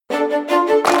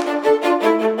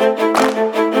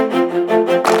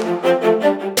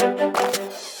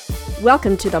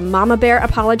Welcome to the Mama Bear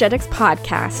Apologetics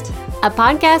Podcast. A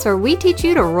podcast where we teach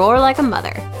you to roar like a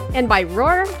mother. And by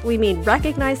roar, we mean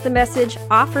recognize the message,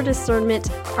 offer discernment,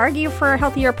 argue for a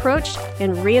healthier approach,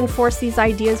 and reinforce these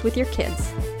ideas with your kids.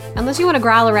 Unless you want to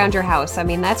growl around your house. I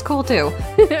mean, that's cool too.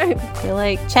 You're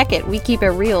like, check it. We keep it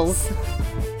reals.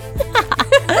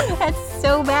 That's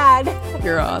so bad.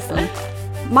 You're awesome.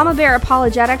 Mama Bear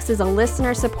Apologetics is a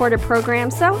listener-supported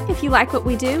program, so if you like what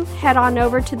we do, head on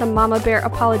over to the Mama Bear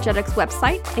Apologetics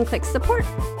website and click support.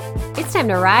 It's time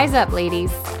to rise up, ladies.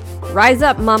 Rise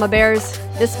up, Mama Bears.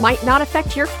 This might not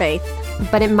affect your faith,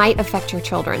 but it might affect your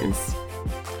children's.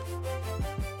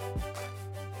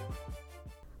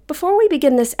 Before we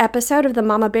begin this episode of the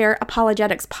Mama Bear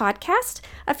Apologetics Podcast,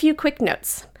 a few quick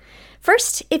notes.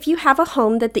 First, if you have a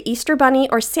home that the Easter Bunny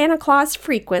or Santa Claus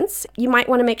frequents, you might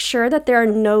want to make sure that there are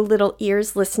no little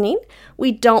ears listening.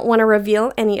 We don't want to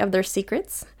reveal any of their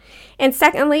secrets. And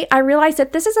secondly, I realize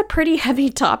that this is a pretty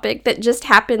heavy topic that just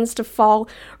happens to fall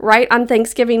right on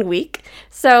Thanksgiving week.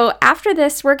 So after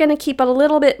this, we're going to keep it a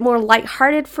little bit more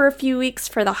lighthearted for a few weeks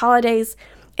for the holidays,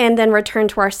 and then return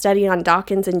to our study on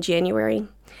Dawkins in January.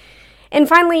 And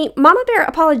finally, Mama Bear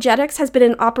Apologetics has been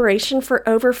in operation for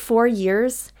over 4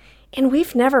 years. And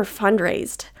we've never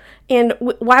fundraised. And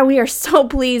while we are so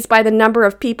pleased by the number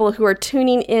of people who are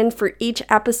tuning in for each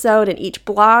episode and each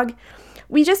blog,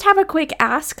 we just have a quick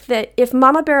ask that if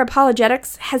Mama Bear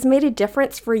Apologetics has made a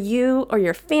difference for you or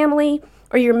your family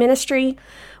or your ministry,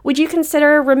 would you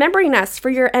consider remembering us for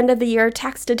your end-of-the-year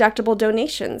tax-deductible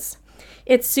donations?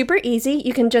 It's super easy.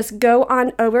 You can just go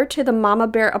on over to the Mama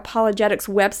Bear Apologetics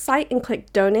website and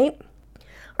click Donate.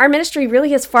 Our ministry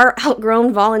really has far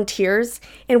outgrown volunteers,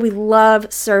 and we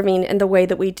love serving in the way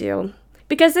that we do.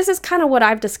 Because this is kind of what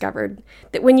I've discovered,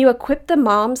 that when you equip the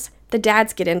moms, the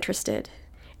dads get interested.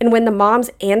 And when the moms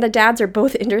and the dads are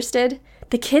both interested,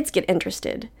 the kids get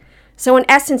interested. So in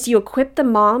essence, you equip the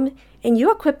mom, and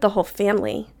you equip the whole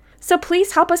family. So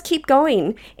please help us keep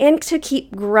going, and to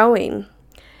keep growing.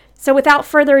 So without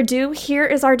further ado, here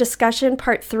is our discussion,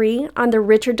 part 3, on the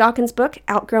Richard Dawkins book,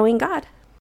 Outgrowing God.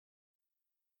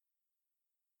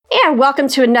 And welcome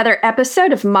to another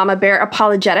episode of Mama Bear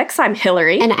Apologetics. I'm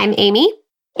Hillary. And I'm Amy.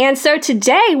 And so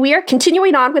today we are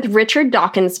continuing on with Richard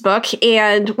Dawkins' book,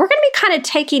 and we're going to be kind of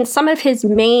taking some of his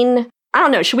main,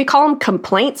 should we call them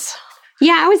complaints?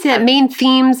 Yeah, I would say that main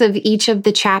themes of each of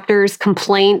the chapters,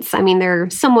 complaints. I mean, they're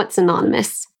somewhat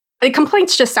synonymous. The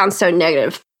complaints just sound so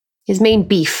negative. His main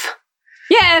beef.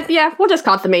 Yeah, we'll just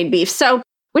call it the main beef. So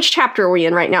which chapter are we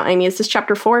in right now, Amy? Is this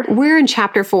chapter 4? We're in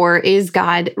chapter 4. Is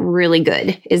God really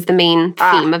good? Is the main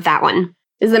theme of that one.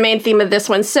 Is the main theme of this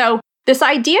one. So this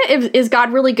idea is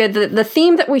God really good? The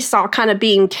theme that we saw kind of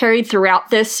being carried throughout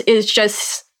this is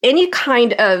just any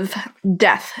kind of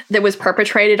death that was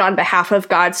perpetrated on behalf of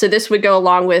God. So this would go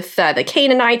along with the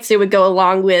Canaanites. It would go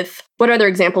along with, what other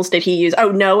examples did he use?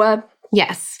 Oh, Noah.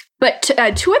 Yes. But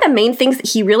two of the main things that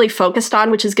he really focused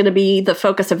on, which is going to be the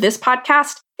focus of this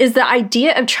podcast, is the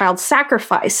idea of child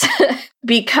sacrifice.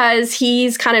 Because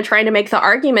he's kind of trying to make the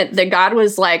argument that God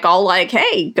was like,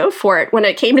 hey, go for it when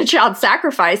it came to child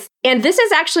sacrifice. And this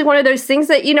is actually one of those things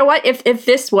that, you know what, if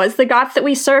this was the God that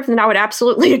we serve, then I would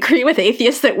absolutely agree with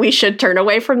atheists that we should turn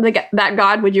away from that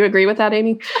God. Would you agree with that,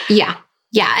 Amy? Yeah.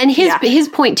 And his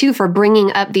point, too, for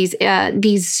bringing up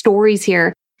these stories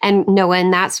here, and Noah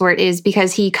and that sort, is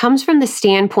because he comes from the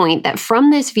standpoint that from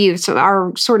this view, so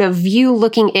our sort of view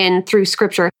looking in through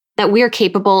scripture, that we are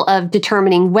capable of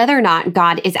determining whether or not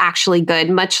God is actually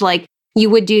good, much like you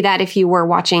would do that if you were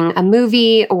watching a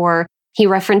movie, or he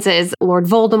references Lord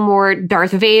Voldemort,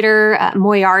 Darth Vader,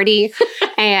 Moriarty.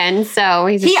 And so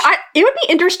it would be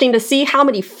interesting to see how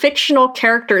many fictional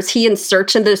characters he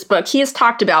inserts in this book. He has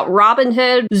talked about Robin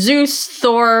Hood, Zeus,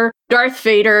 Thor, Darth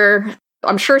Vader.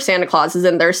 I'm sure Santa Claus is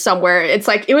in there somewhere. It's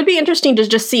it would be interesting to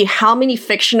just see how many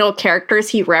fictional characters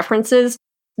he references,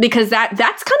 because that's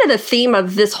kind of the theme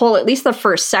of this whole, at least the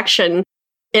first section,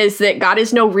 is that God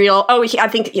is no real. I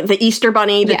think the Easter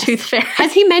Bunny, the Tooth Fairy.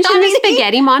 Has he mentioned the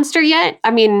spaghetti monster yet? I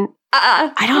mean,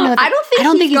 I don't know. I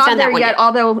don't think he's done that one yet.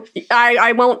 Although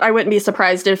I wouldn't be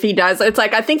surprised if he does. It's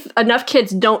I think enough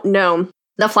kids don't know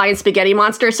the flying spaghetti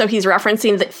monster, so he's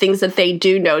referencing the things that they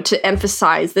do know to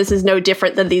emphasize this is no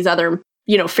different than these other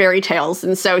fairy tales.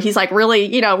 And so he's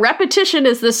really, repetition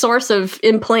is the source of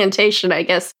implantation, I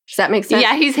guess. Does that make sense?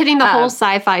 Yeah, he's hitting the whole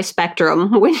sci-fi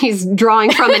spectrum when he's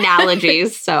drawing from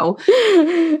analogies. So,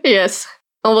 yes.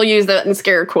 And we'll use that in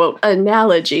scare quote,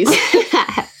 analogies.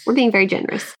 We're being very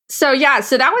generous. So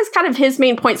that was kind of his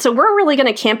main point. So we're really going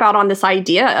to camp out on this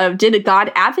idea of, did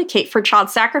God advocate for child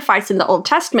sacrifice in the Old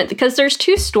Testament? Because there's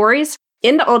two stories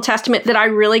in the Old Testament that I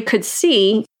really could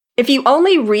see. If you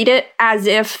only read it as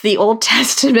if the Old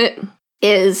Testament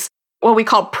is what we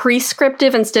call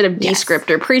prescriptive instead of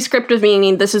descriptive. Yes. Prescriptive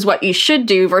meaning this is what you should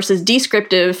do versus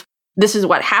descriptive, this is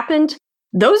what happened.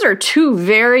 Those are two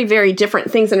very, very different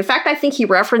things. And in fact, I think he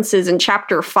references in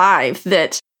chapter 5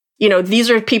 that, these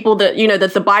are people that,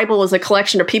 that the Bible is a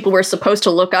collection of people we're supposed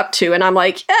to look up to. And I'm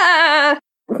like,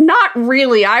 not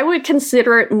really. I would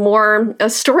consider it more a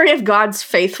story of God's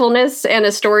faithfulness and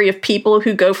a story of people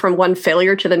who go from one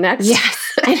failure to the next.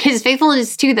 Yes, and his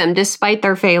faithfulness to them despite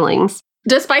their failings.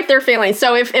 Despite their failings.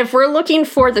 So if we're looking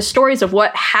for the stories of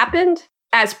what happened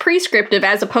as prescriptive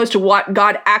as opposed to what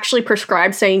God actually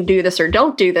prescribed, saying do this or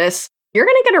don't do this, you're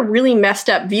going to get a really messed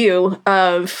up view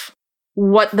of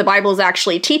what the Bible is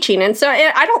actually teaching. And so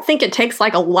I don't think it takes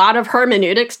like a lot of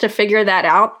hermeneutics to figure that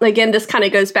out. Again, this kind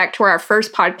of goes back to our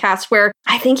first podcast where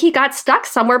I think he got stuck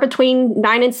somewhere between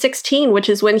 9 and 16, which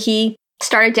is when he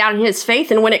started doubting his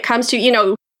faith. And when it comes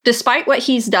to, despite what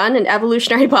he's done in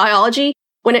evolutionary biology,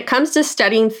 when it comes to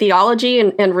studying theology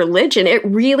and religion, it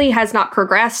really has not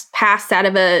progressed past that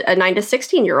of a 9 to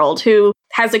 16-year-old who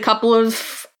has a couple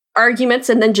of arguments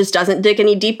and then just doesn't dig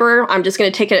any deeper. I'm just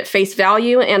going to take it at face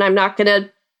value, and I'm not going to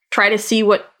try to see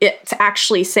what it's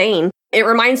actually saying. It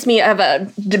reminds me of a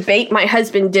debate my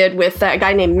husband did with a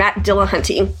guy named Matt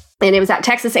Dillahunty, and it was at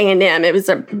Texas A&M. It was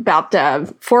about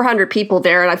 400 people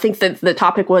there, and I think that the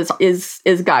topic was, is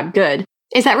God good?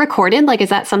 Is that recorded? Is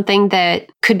that something that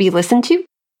could be listened to?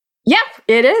 Yeah,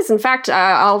 it is. In fact,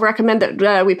 I'll recommend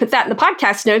that we put that in the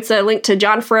podcast notes, a link to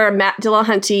John Ferrer, Matt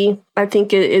Dillahunty, I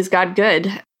think is God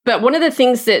good. But one of the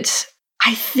things that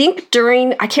I think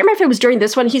I can't remember if it was during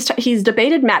this one, he's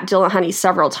debated Matt Dillahunty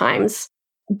several times.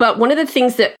 But one of the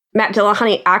things that Matt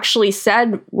Dillahunty actually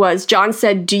said was, John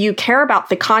said, do you care about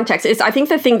the context? I think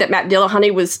the thing that Matt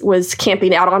Dillahunty was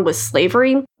camping out on was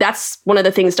slavery. That's one of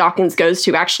the things Dawkins goes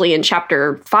to actually in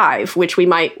chapter 5, which we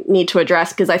might need to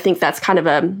address because I think that's kind of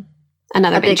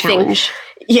another big challenge.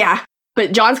 Yeah.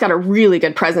 But John's got a really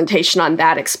good presentation on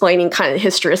that, explaining kind of the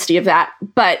historicity of that.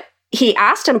 But he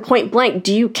asked him point blank,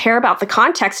 do you care about the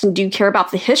context and do you care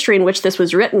about the history in which this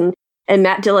was written? And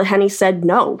Matt Dillahunty said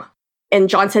no. And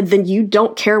John said, then you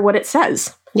don't care what it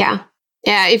says. Yeah.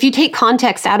 Yeah. If you take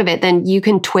context out of it, then you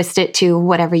can twist it to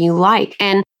whatever you like.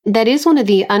 And that is one of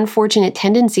the unfortunate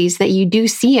tendencies that you do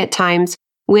see at times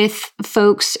with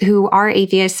folks who are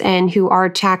atheists and who are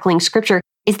tackling scripture,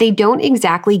 is they don't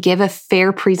exactly give a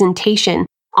fair presentation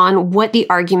on what the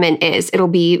argument is. It'll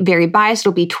be very biased,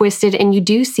 it'll be twisted. And you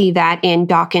do see that in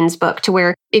Dawkins' book, to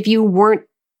where if you weren't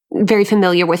very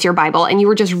familiar with your Bible and you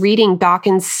were just reading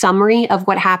Dawkins' summary of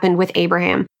what happened with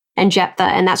Abraham and Jephthah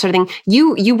and that sort of thing,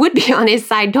 you would be on his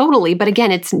side totally. But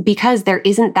again, it's because there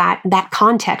isn't that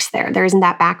context there. There isn't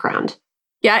that background.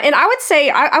 Yeah, and I would say,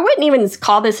 I wouldn't even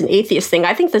call this an atheist thing.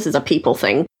 I think this is a people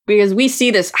thing, because we see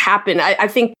this happen. I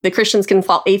think the Christians can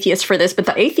fault atheists for this, but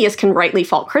the atheists can rightly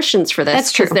fault Christians for this.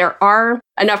 That's true. Because there are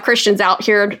enough Christians out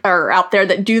there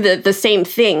that do the same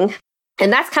thing.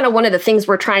 And that's kind of one of the things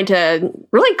we're trying to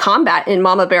really combat in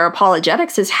Mama Bear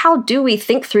Apologetics is how do we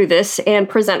think through this and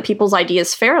present people's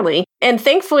ideas fairly? And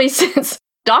thankfully, since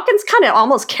Dawkins kind of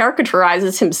almost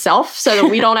caricaturizes himself so that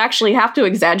we don't actually have to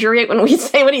exaggerate when we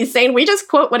say what he's saying, we just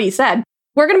quote what he said.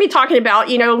 We're going to be talking about,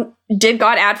 did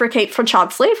God advocate for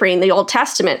child slavery in the Old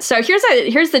Testament? So here's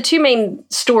the two main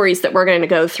stories that we're going to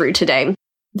go through today.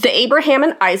 The Abraham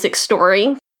and Isaac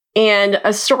story, and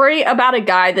a story about a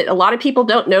guy that a lot of people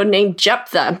don't know named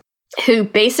Jephthah, who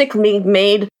basically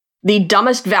made the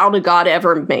dumbest vow to God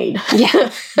ever made.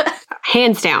 Yeah,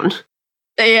 hands down.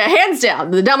 Yeah, hands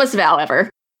down, the dumbest vow ever.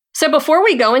 So before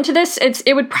we go into this,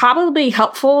 it would probably be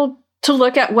helpful to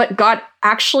look at what God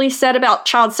actually said about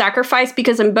child sacrifice,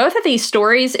 because in both of these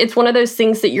stories, it's one of those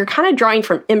things that you're kind of drawing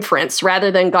from inference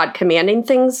rather than God commanding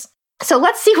things. So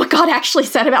let's see what God actually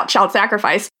said about child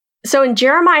sacrifice. So in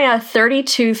Jeremiah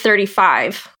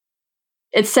 32:35,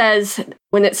 it says,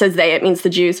 when it says they, it means the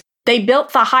Jews, they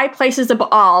built the high places of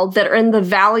Baal that are in the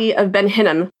valley of Ben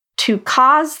Hinnom to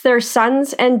cause their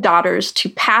sons and daughters to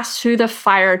pass through the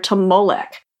fire to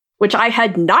Molech, which I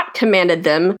had not commanded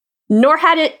them, nor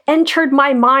had it entered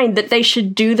my mind that they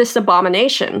should do this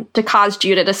abomination to cause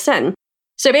Judah to sin.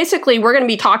 So basically, we're going to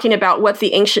be talking about what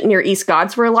the ancient Near East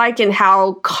gods were like and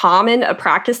how common a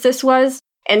practice this was,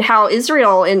 and how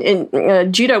Israel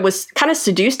and Judah was kind of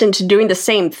seduced into doing the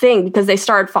same thing because they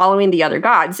started following the other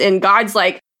gods. And God's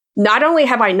like, not only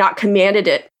have I not commanded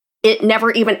it it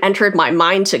never even entered my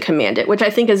mind to command it, which I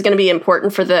think is going to be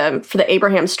important for the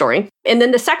Abraham story. And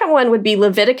then the second one would be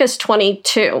Leviticus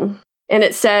 22. And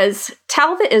it says,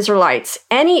 tell the Israelites,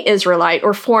 any Israelite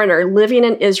or foreigner living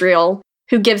in Israel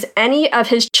who gives any of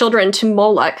his children to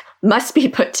Moloch must be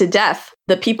put to death.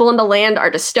 The people in the land are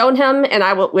to stone him, and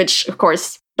I will, which of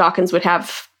course Dawkins would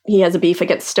have, he has a beef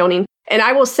against stoning. And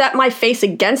I will set my face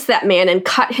against that man and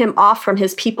cut him off from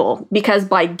his people, because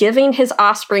by giving his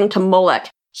offspring to Moloch,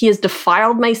 he has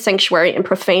defiled my sanctuary and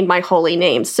profaned my holy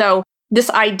name. So this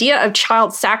idea of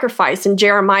child sacrifice in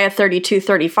Jeremiah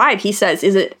 32:35, he says,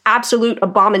 is an absolute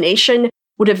abomination,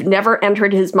 would have never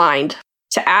entered his mind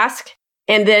to ask.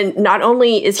 And then not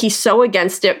only is he so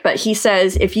against it, but he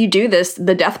says, if you do this,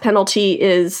 the death penalty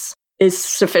is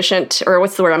sufficient, or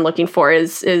what's the word I'm looking for,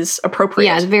 is appropriate.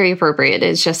 Yeah, it's very appropriate.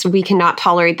 It's just, we cannot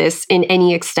tolerate this in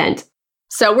any extent.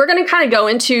 So we're going to kind of go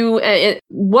into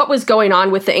what was going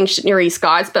on with the ancient Near East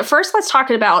gods. But first, let's talk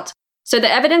about, so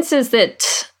the evidences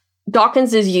that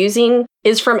Dawkins is using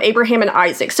is from Abraham and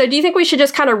Isaac. So do you think we should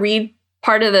just kind of read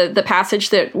part of the passage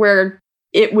that where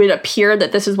it would appear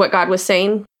that this is what God was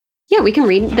saying? Yeah, we can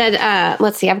read that.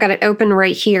 Let's see, I've got it open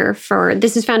right here.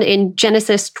 This is found in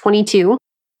Genesis 22. All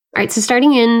right, so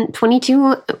starting in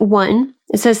 22:1,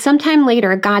 it says, sometime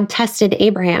later, God tested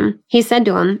Abraham. He said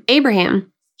to him,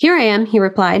 Abraham, here I am, he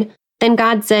replied. Then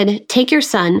God said, take your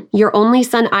son, your only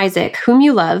son Isaac, whom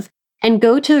you love, and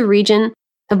go to the region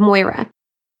of Moriah.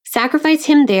 Sacrifice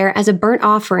him there as a burnt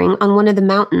offering on one of the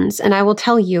mountains, and I will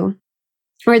tell you,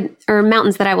 or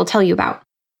mountains that I will tell you about.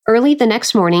 Early the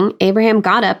next morning, Abraham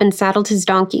got up and saddled his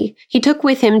donkey. He took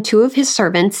with him 2 of his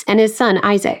servants and his son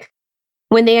Isaac.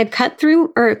 When they had cut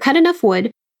enough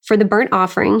wood for the burnt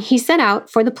offering, he set out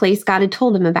for the place God had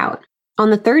told him about. On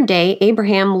the 3rd day,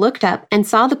 Abraham looked up and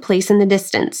saw the place in the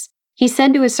distance. He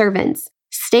said to his servants,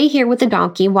 stay here with the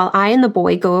donkey while I and the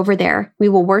boy go over there. We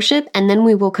will worship, and then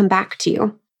we will come back to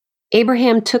you.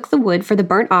 Abraham took the wood for the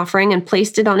burnt offering and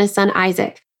placed it on his son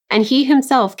Isaac, and he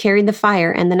himself carried the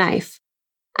fire and the knife.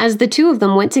 As the 2 of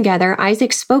them went together,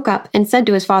 Isaac spoke up and said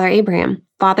to his father Abraham,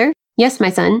 Father? Yes, my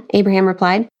son, Abraham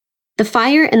replied. The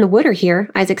fire and the wood are here,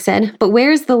 Isaac said, but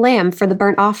where is the lamb for the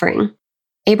burnt offering?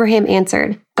 Abraham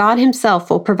answered, God himself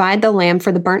will provide the lamb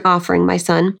for the burnt offering, my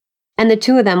son. And the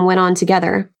 2 of them went on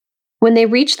together. When they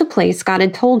reached the place God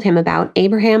had told him about,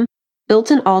 Abraham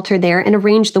built an altar there and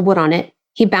arranged the wood on it.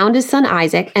 He bound his son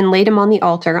Isaac and laid him on the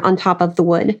altar on top of the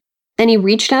wood. Then he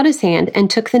reached out his hand and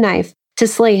took the knife to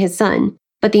slay his son.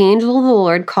 But the angel of the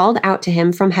Lord called out to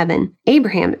him from heaven,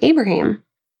 Abraham, Abraham.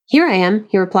 Here I am,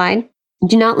 he replied.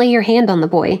 Do not lay your hand on the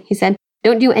boy, he said.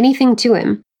 Don't do anything to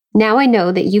him. Now I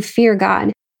know that you fear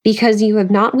God, because you have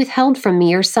not withheld from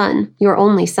me your son, your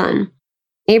only son.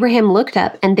 Abraham looked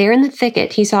up, and there in the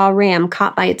thicket he saw a ram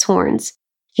caught by its horns.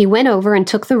 He went over and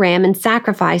took the ram and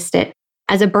sacrificed it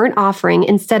as a burnt offering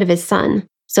instead of his son.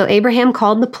 So Abraham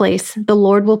called the place, the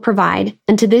Lord will provide,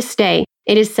 and to this day,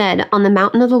 it is said, on the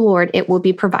mountain of the Lord it will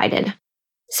be provided.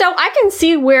 So I can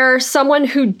see where someone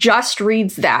who just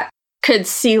reads that could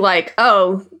see like,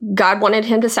 oh, God wanted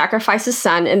him to sacrifice his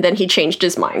son, and then he changed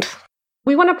his mind.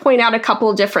 We want to point out a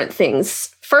couple of different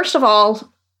things. First of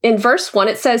all, in verse 1,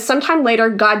 it says, sometime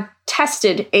later, God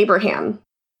tested Abraham.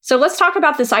 So let's talk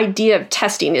about this idea of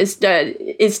testing. Is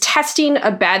testing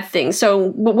a bad thing?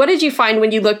 So what did you find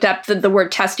when you looked up the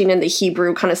word testing in the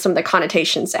Hebrew, kind of some of the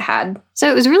connotations it had? So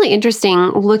it was really interesting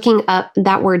looking up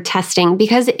that word testing,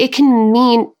 because it can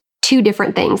mean 2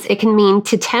 different things. It can mean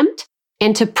to tempt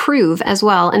and to prove as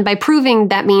well. And by proving,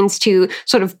 that means to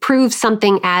sort of prove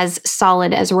something as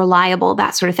solid, as reliable,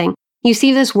 that sort of thing. You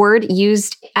see this word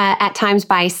used at times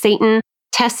by Satan,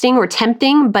 testing or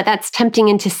tempting, but that's tempting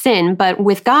into sin. But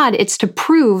with God, it's to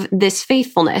prove this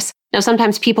faithfulness. Now,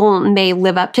 sometimes people may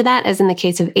live up to that, as in the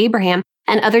case of Abraham,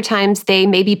 and other times they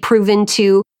may be proven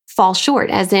to fall short,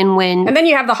 as in when... And then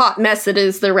you have the hot mess that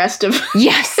is the rest of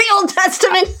yes. the Old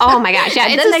Testament. Oh my gosh, yeah,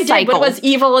 and it's then a they cycle. did what was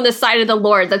evil in the sight of the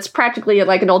Lord. That's practically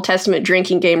like an Old Testament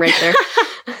drinking game right there.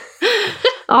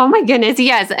 Oh my goodness,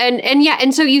 yes.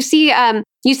 And so you see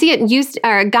it used,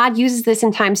 God uses this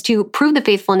in times to prove the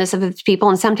faithfulness of his people,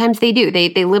 and sometimes they do.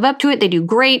 They live up to it, they do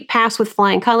great, pass with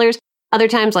flying colors. Other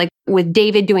times, like with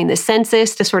David doing the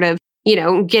census to sort of,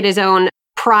 get his own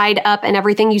pride up and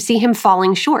everything, you see him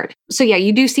falling short. So yeah,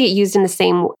 you do see it used in the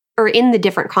same, or in the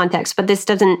different contexts, but this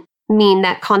doesn't mean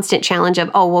that constant challenge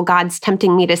of, oh, well, God's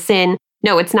tempting me to sin.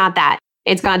 No, it's not that.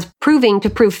 It's God's proving to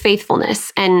prove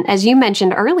faithfulness. And as you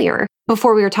mentioned earlier,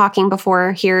 before we were talking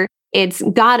before here, it's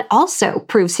God also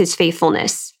proves his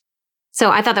faithfulness.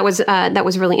 So I thought that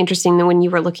was really interesting when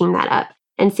you were looking that up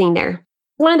and seeing there.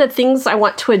 one of the things I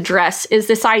want to address is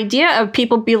this idea of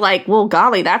people be like, well,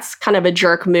 golly, that's kind of a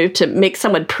jerk move to make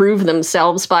someone prove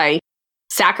themselves by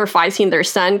sacrificing their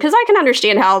son. Because I can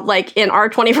understand how, like, in our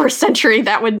 21st century,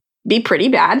 that would be pretty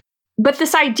bad. But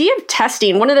this idea of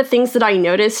testing, one of the things that I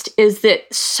noticed is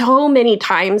that so many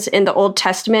times in the Old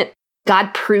Testament,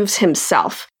 God proves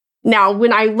himself. Now,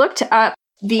 when I looked up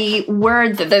the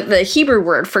word, the Hebrew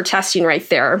word for testing right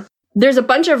there, there's a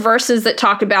bunch of verses that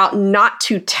talk about not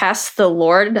to test the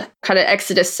Lord, kind of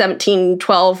Exodus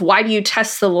 17:12. Why do you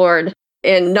test the Lord?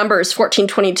 In Numbers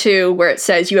 14:22, where it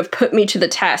says, you have put me to the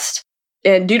test.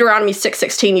 In Deuteronomy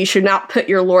 6:16, you should not put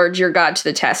your Lord, your God, to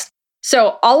the test.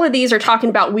 So all of these are talking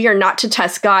about we are not to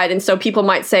test God. And so people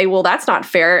might say, well, that's not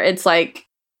fair. It's like,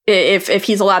 if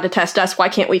he's allowed to test us, why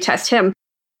can't we test him?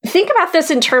 Think about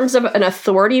this in terms of an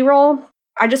authority role.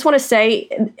 I just want to say,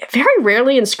 very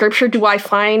rarely in Scripture do I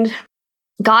find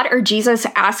God or Jesus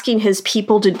asking his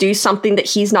people to do something that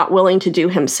he's not willing to do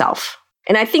himself.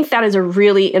 And I think that is a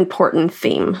really important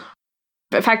theme.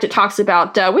 In fact, it talks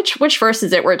about, which verse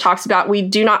is it where it talks about we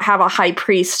do not have a high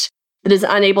priest that is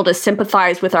unable to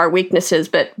sympathize with our weaknesses,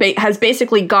 but has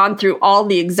basically gone through all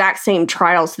the exact same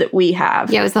trials that we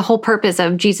have. Yeah, it was the whole purpose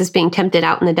of Jesus being tempted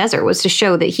out in the desert was to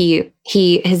show that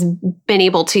he has been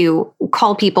able to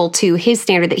call people to his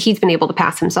standard that he's been able to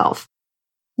pass himself.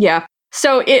 Yeah.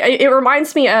 So it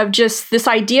reminds me of just this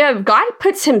idea of God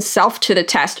puts himself to the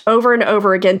test over and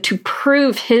over again to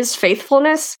prove his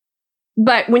faithfulness.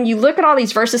 But when you look at all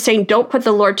these verses saying, don't put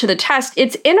the Lord to the test,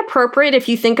 it's inappropriate if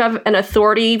you think of an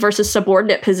authority versus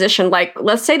subordinate position. Like,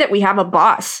 let's say that we have a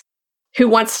boss who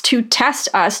wants to test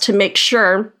us to make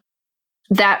sure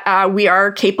that we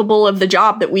are capable of the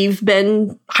job that we've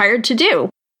been hired to do.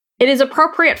 It is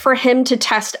appropriate for him to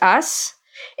test us.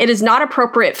 It is not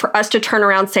appropriate for us to turn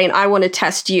around saying, I want to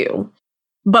test you.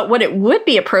 But what it would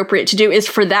be appropriate to do is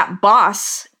for that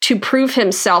boss to prove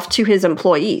himself to his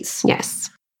employees. Yes.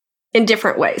 In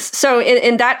different ways. So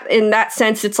in that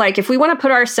sense, it's like if we want to put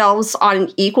ourselves on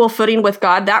an equal footing with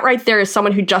God, that right there is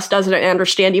someone who just doesn't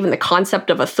understand even the concept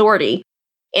of authority.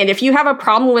 And if you have a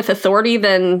problem with authority,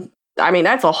 then, I mean,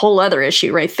 that's a whole other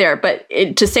issue right there. But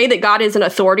to say that God is an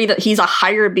authority, that he's a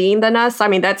higher being than us, I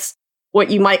mean, that's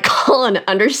what you might call an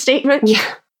understatement.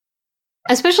 Yeah.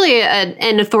 Especially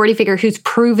an authority figure who's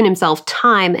proven himself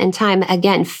time and time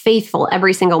again, faithful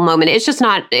every single moment.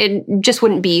 It just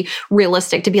wouldn't be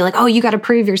realistic to be like, oh, you got to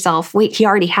prove yourself. Wait, he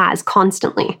already has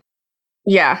constantly.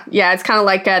 Yeah. It's kind of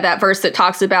like that verse that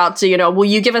talks about, will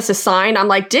you give us a sign? I'm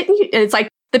like, didn't you? It's like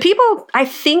the people, I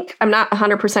think, I'm not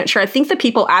 100% sure. I think the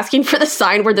people asking for the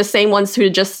sign were the same ones who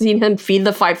had just seen him feed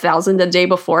the 5,000 the day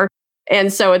before.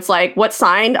 And so it's like, what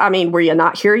sign? I mean, were you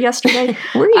not here yesterday?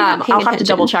 I'll have to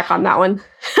double check on that one.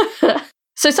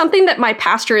 So something that my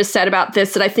pastor has said about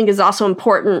this that I think is also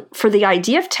important for the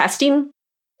idea of testing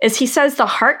is he says the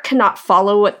heart cannot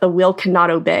follow what the will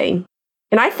cannot obey.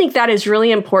 And I think that is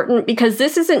really important because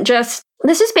this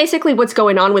is basically what's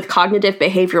going on with cognitive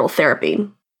behavioral therapy.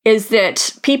 Is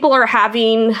that people are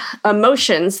having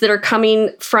emotions that are coming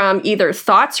from either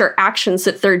thoughts or actions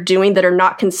that they're doing that are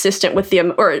not consistent with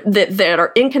that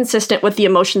are inconsistent with the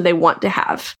emotion they want to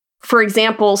have. For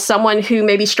example, someone who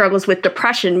maybe struggles with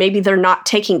depression, maybe they're not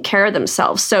taking care of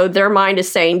themselves. So their mind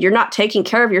is saying, you're not taking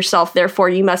care of yourself, therefore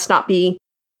you must not be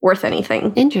worth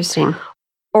anything. Interesting.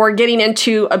 Or getting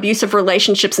into abusive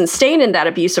relationships and staying in that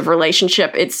abusive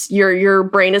relationship, it's your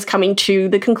brain is coming to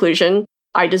the conclusion,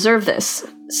 I deserve this.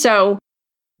 So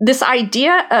this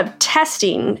idea of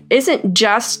testing isn't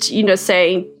just,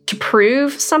 say to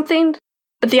prove something,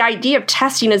 but the idea of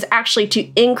testing is actually to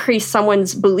increase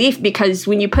someone's belief because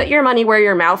when you put your money where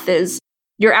your mouth is,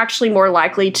 you're actually more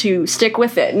likely to stick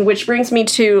with it. And which brings me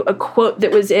to a quote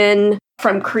that was in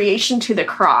From Creation to the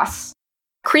Cross.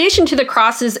 Creation to the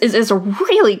Cross is a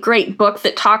really great book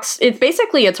that talks,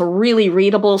 it's a really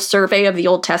readable survey of the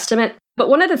Old Testament. But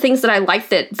one of the things that I like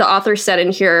that the author said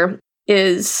in here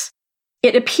is,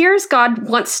 it appears God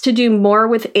wants to do more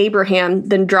with Abraham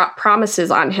than drop promises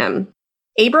on him.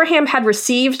 Abraham had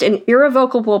received an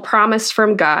irrevocable promise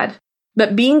from God,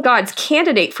 but being God's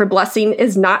candidate for blessing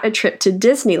is not a trip to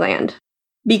Disneyland.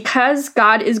 Because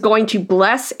God is going to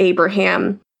bless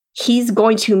Abraham, he's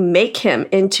going to make him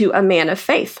into a man of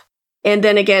faith. And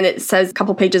then again, it says a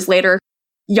couple pages later,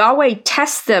 Yahweh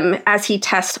tests them as he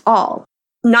tests all.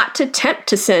 Not to tempt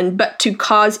to sin, but to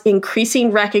cause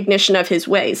increasing recognition of his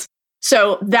ways.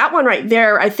 So that one right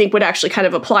there, I think would actually kind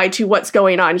of apply to what's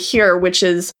going on here, which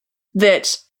is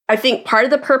that I think part of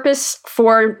the purpose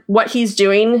for what he's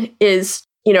doing is,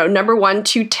 number one,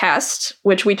 to test,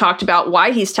 which we talked about why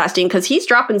he's testing, because he's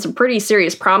dropping some pretty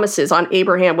serious promises on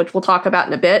Abraham, which we'll talk about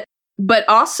in a bit, but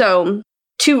also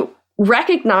to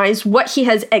recognize what he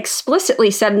has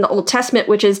explicitly said in the Old Testament,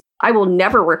 which is, I will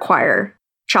never require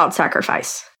child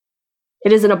sacrifice.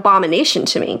 It is an abomination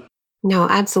to me. No,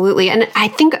 absolutely. And I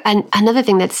think another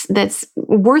thing that's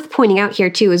worth pointing out here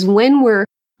too is when we're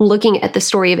looking at the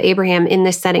story of Abraham in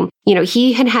this setting,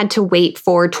 he had to wait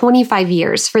for 25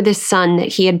 years for this son that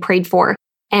he had prayed for.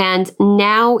 And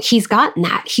now he's gotten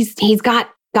that. He's got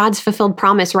God's fulfilled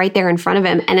promise right there in front of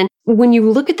him. And then when you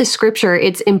look at the scripture,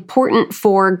 it's important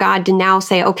for God to now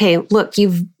say, okay, look,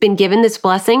 you've been given this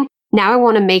blessing. Now I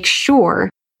want to make sure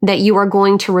that you are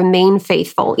going to remain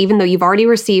faithful, even though you've already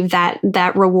received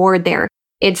that reward there.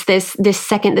 It's this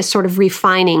sort of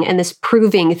refining and this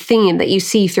proving theme that you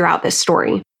see throughout this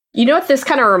story. You know what this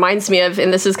kind of reminds me of,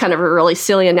 and this is kind of a really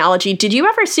silly analogy. Did you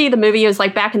ever see the movie? It was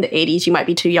like back in the 80s. You might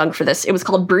be too young for this. It was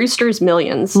called Brewster's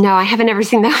Millions. No, I haven't ever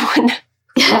seen that one.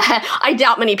 I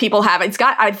doubt many people have.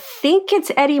 I think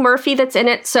it's Eddie Murphy that's in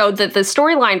it. So the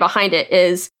storyline behind it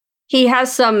is he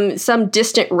has some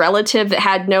distant relative that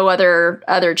had no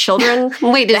other children.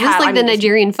 Wait, is this like the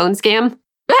Nigerian phone scam?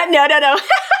 No.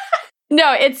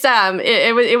 No, it's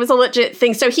it was a legit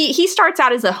thing. So he starts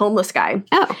out as a homeless guy.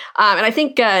 Oh, and I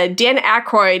think Dan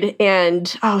Aykroyd and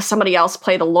somebody else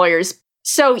play the lawyers.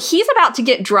 So he's about to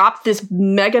get dropped this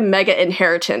mega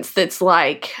inheritance that's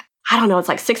like, I don't know, it's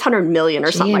like 600 million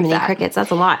or something like that. Crickets,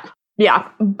 that's a lot. Yeah,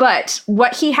 but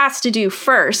what he has to do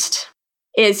first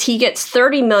is he gets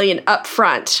 30 million up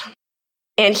front,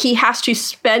 and he has to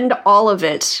spend all of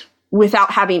it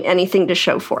without having anything to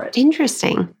show for it.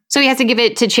 Interesting. So he has to give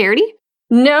it to charity?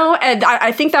 No, and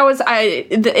I think that was,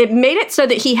 it made it so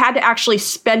that he had to actually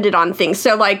spend it on things.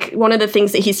 So like one of the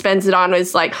things that he spends it on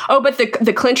was like, but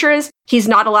the clincher is he's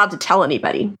not allowed to tell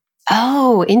anybody.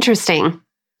 Oh, interesting.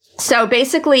 So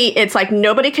basically it's like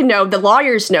nobody can know. The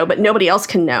lawyers know, but nobody else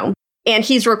can know. And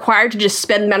he's required to just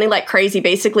spend money like crazy.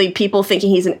 Basically, people thinking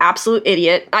he's an absolute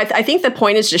idiot. I think the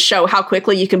point is to show how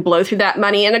quickly you can blow through that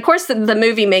money. And of course, the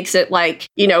movie makes it like,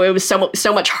 it was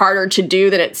so much harder to do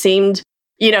than it seemed.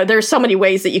 There's so many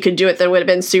ways that you could do it that would have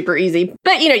been super easy.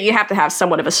 But, you have to have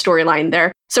somewhat of a storyline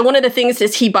there. So one of the things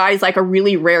is he buys like a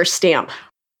really rare stamp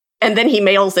and then he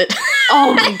mails it.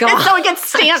 Oh my God. So it gets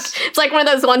stamped. It's like one of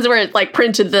those ones where it like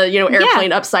printed the,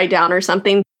 airplane upside down or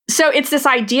something. So it's this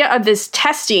idea of this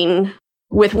testing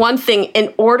with one thing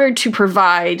in order to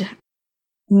provide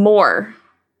more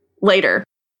later,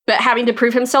 but having to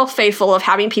prove himself faithful, of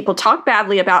having people talk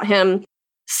badly about him,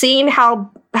 seeing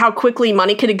how quickly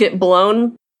money could get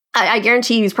blown. I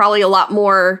guarantee he's probably a lot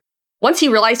more. Once he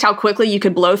realized how quickly you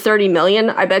could blow 30 million,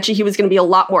 I bet you he was going to be a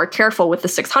lot more careful with the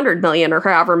 600 million or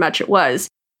however much it was.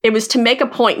 It was to make a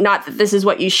point, not that this is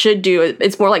what you should do.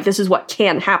 It's more like this is what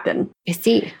can happen. I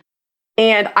see.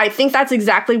 And I think that's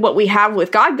exactly what we have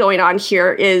with God going on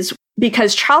here, is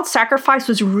because child sacrifice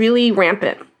was really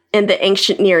rampant in the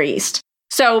ancient Near East.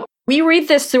 So we read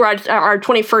this through our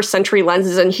 21st century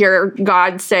lenses and hear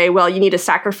God say, well, you need to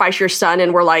sacrifice your son.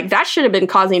 And we're like, that should have been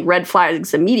causing red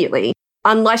flags immediately,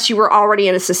 unless you were already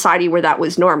in a society where that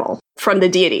was normal from the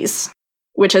deities,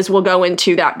 which, as we'll go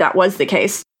into, that was the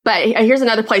case. But here's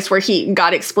another place where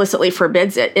God explicitly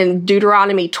forbids it. In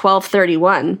Deuteronomy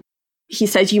 12:31, he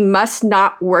says, you must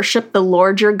not worship the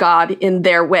Lord your God in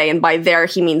their way. And by there,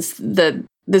 he means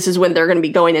this is when they're going to be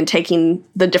going and taking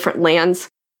the different lands.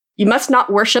 You must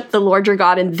not worship the Lord your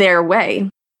God in their way,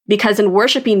 because in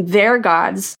worshiping their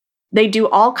gods, they do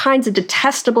all kinds of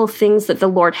detestable things that the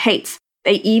Lord hates.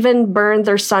 They even burn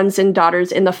their sons and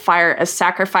daughters in the fire as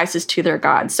sacrifices to their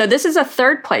gods. So this is a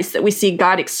third place that we see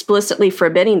God explicitly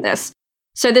forbidding this.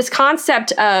 So this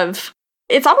concept of,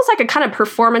 it's almost like a kind of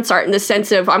performance art in the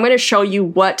sense of, I'm going to show you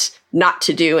what not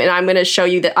to do, and I'm going to show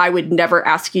you that I would never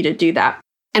ask you to do that.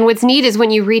 And what's neat is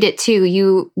when you read it too,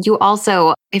 you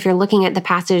also, if you're looking at the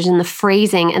passage and the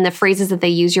phrasing and the phrases that they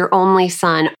use, your only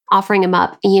son, offering him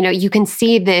up, you can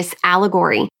see this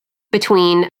allegory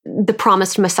between the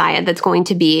promised Messiah that's going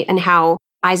to be and how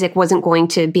Isaac wasn't going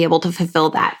to be able to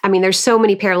fulfill that. I mean, there's so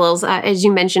many parallels, as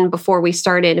you mentioned before we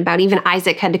started, about even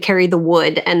Isaac had to carry the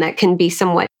wood, and that can be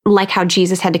somewhat like how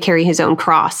Jesus had to carry his own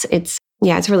cross. It's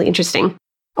really interesting.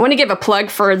 I want to give a plug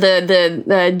for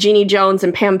the Jeannie Jones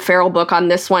and Pam Farrell book on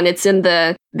this one. It's in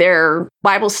their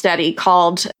Bible study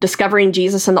called Discovering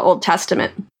Jesus in the Old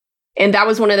Testament. And that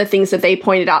was one of the things that they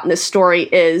pointed out in this story,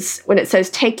 is when it says,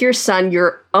 take your son,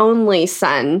 your only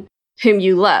son, whom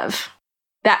you love.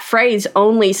 That phrase,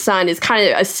 only son, is kind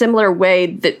of a similar way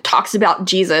that talks about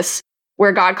Jesus,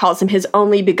 where God calls him his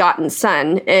only begotten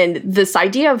son. And this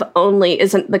idea of only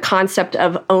isn't the concept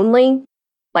of only,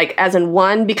 like as in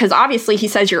one, because obviously he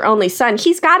says your only son.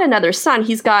 He's got another son.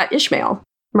 He's got Ishmael.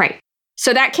 Right.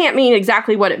 So that can't mean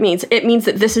exactly what it means. It means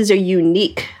that this is a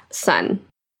unique son.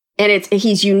 And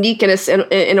he's unique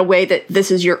in a way that this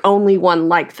is your only one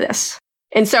like this.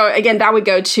 And so, again, that would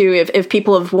go to if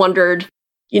people have wondered,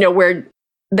 where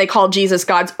they call Jesus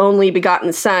God's only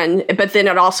begotten son, but then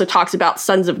it also talks about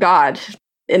sons of God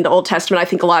in the Old Testament, I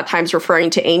think a lot of times referring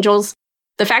to angels.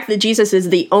 The fact that Jesus is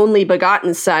the only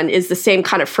begotten son is the same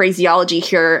kind of phraseology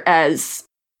here as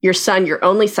your son, your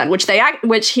only son,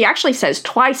 which he actually says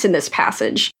twice in this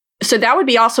passage. So that would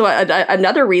be also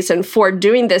another reason for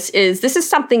doing this is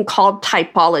something called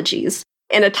typologies.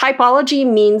 And a typology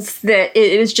means that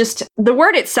it is just, the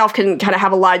word itself can kind of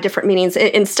have a lot of different meanings.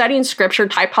 In studying scripture,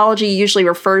 typology usually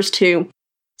refers to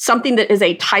something that is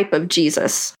a type of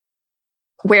Jesus,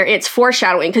 where it's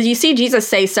foreshadowing. Because you see Jesus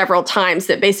say several times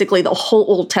that basically the whole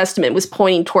Old Testament was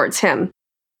pointing towards him.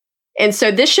 And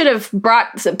so this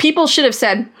people should have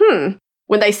said,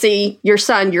 when they see your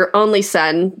son, your only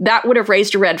son, that would have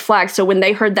raised a red flag. So when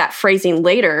they heard that phrasing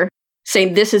later,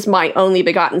 saying, this is my only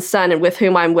begotten son and with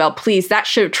whom I'm well pleased, that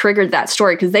should have triggered that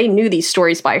story because they knew these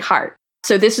stories by heart.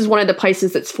 So this is one of the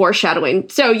places that's foreshadowing.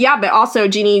 So yeah, but also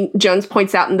Jeannie Jones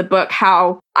points out in the book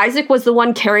how Isaac was the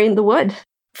one carrying the wood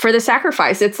for the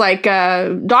sacrifice. It's like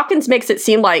Dawkins makes it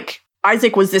seem like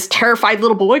Isaac was this terrified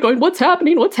little boy going, what's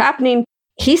happening? What's happening?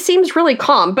 He seems really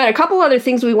calm. But a couple other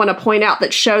things we want to point out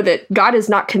that show that God is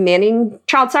not commanding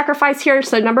child sacrifice here.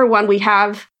 So number one, we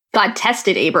have God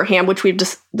tested Abraham, which we've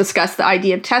discussed the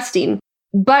idea of testing.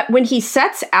 But when he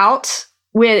sets out,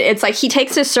 when it's like he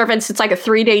takes his servants, it's like a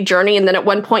 3-day journey. And then at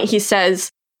one point he says,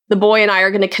 the boy and I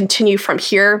are going to continue from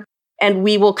here and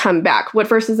we will come back. What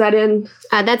verse is that in?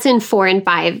 That's in 4 and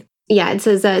 5. Yeah, it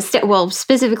says,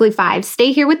 specifically 5.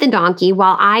 Stay here with the donkey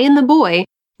while I and the boy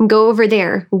go over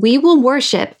there. We will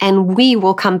worship and we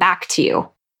will come back to you.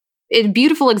 A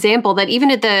beautiful example that even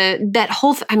at and that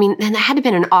had to have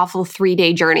been an awful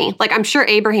 3-day journey. Like, I'm sure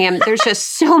Abraham, there's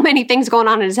just so many things going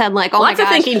on in his head. Like, oh my gosh. Lots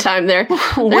of thinking time there.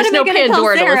 There's no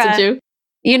Pandora to listen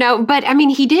to. But I mean,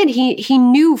 he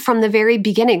knew from the very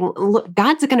beginning, look,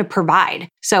 God's going to provide.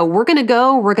 So we're going to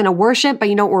go, we're going to worship, but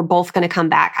we're both going to come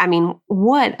back. I mean,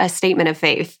 what a statement of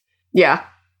faith. Yeah,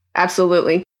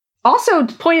 absolutely. Also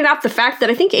pointed out the fact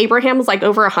that I think Abraham was like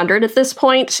over 100 at this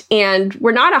point, and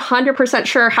we're not 100%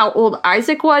 sure how old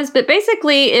Isaac was, but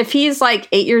basically if he's like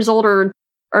 8 years old or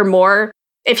more,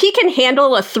 if he can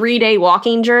handle a 3-day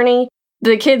walking journey,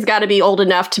 the kid's got to be old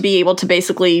enough to be able to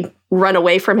basically run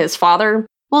away from his father.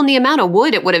 Well, and the amount of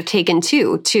wood it would have taken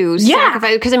to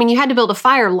sacrifice, because you had to build a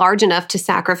fire large enough to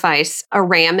sacrifice a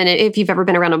ram. And if you've ever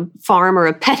been around a farm or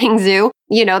a petting zoo,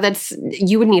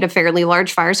 you would need a fairly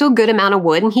large fire. So a good amount of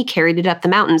wood, and he carried it up the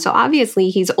mountain. So obviously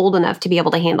he's old enough to be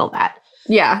able to handle that.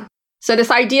 Yeah. So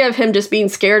this idea of him just being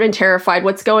scared and terrified,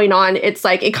 what's going on, it's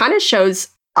like, it kind of shows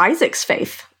Isaac's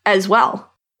faith as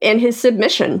well and his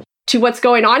submission to what's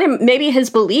going on, and maybe his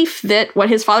belief that what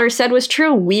his father said was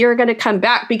true. We are going to come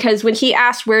back, because when he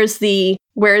asked, where's the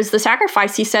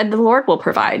sacrifice? He said, the Lord will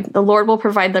provide. The Lord will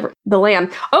provide the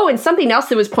lamb. Oh, and something else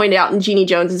that was pointed out in Jeannie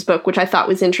Jones's book, which I thought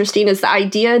was interesting, is the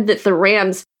idea that the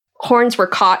ram's horns were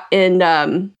caught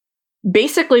in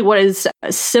basically what is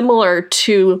similar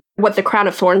to what the crown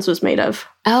of thorns was made of.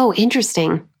 Oh,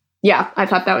 interesting. Yeah, I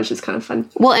thought that was just kind of fun.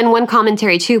 Well, and one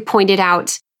commentary too pointed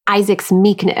out Isaac's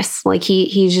meekness, like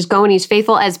he's just going, he's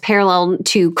faithful as parallel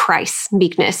to Christ's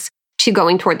meekness to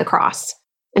going toward the cross.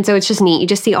 And so it's just neat. You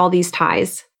just see all these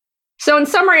ties. So in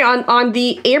summary, on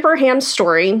the Abraham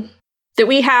story, that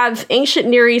we have ancient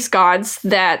Near East gods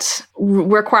that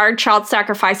required child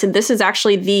sacrifice, and this is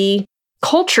actually the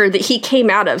culture that he came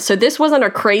out of. So this wasn't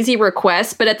a crazy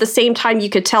request, but at the same time,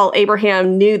 you could tell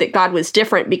Abraham knew that God was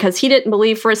different, because he didn't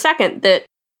believe for a second that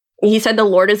he said the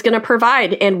Lord is going to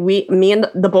provide, and me and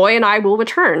the boy and I will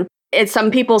return. And some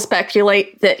people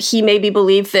speculate that he maybe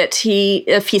believed that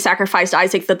if he sacrificed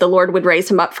Isaac, that the Lord would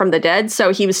raise him up from the dead.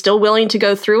 So he was still willing to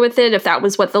go through with it if that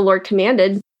was what the Lord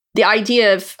commanded. The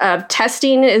idea of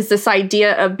testing is this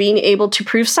idea of being able to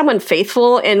prove someone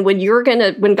faithful. And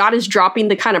when God is dropping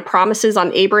the kind of promises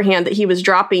on Abraham that he was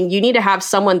dropping, you need to have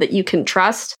someone that you can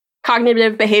trust.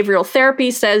 Cognitive behavioral therapy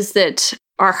says that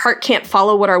our heart can't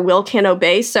follow what our will can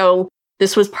obey. So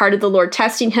this was part of the Lord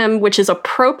testing him, which is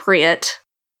appropriate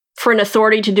for an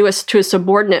authority to do to a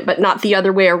subordinate, but not the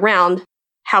other way around.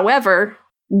 However,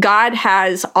 God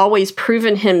has always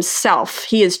proven himself.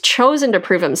 He has chosen to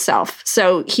prove himself.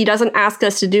 So he doesn't ask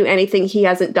us to do anything he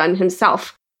hasn't done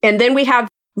himself. And then we have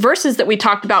verses that we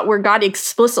talked about where God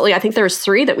explicitly, I think there's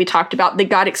 3 that we talked about, that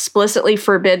God explicitly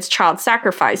forbids child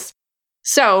sacrifice.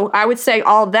 So I would say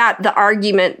all that, the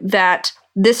argument that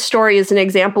this story is an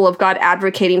example of God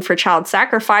advocating for child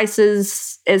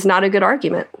sacrifices is not a good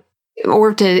argument.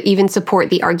 or to even support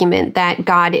the argument that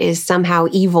God is somehow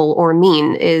evil or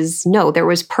mean is no, there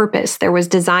was purpose, there was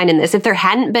design in this. If there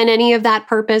hadn't been any of that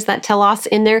purpose, that telos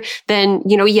in there, then,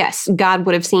 yes, God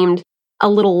would have seemed a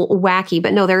little wacky,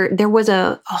 but no, there was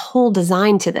a whole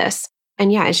design to this.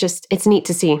 And yeah, it's neat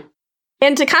to see.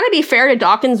 And to kind of be fair to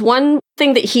Dawkins, one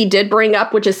thing that he did bring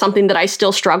up, which is something that I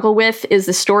still struggle with, is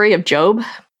the story of Job.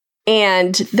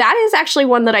 And that is actually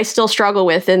one that I still struggle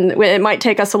with. And it might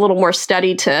take us a little more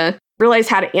study to realize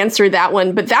how to answer that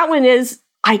one. But that one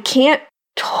I can't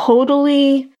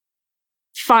totally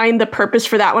find the purpose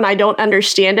for that one. I don't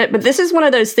understand it. But this is one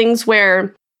of those things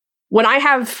where when I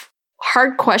have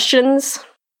hard questions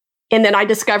and then I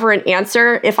discover an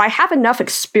answer, if I have enough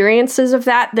experiences of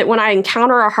that when I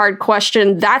encounter a hard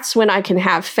question, that's when I can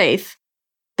have faith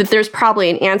that there's probably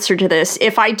an answer to this.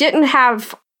 If I didn't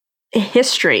have a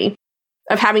history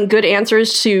of having good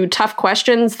answers to tough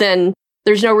questions, then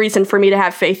there's no reason for me to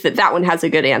have faith that one has a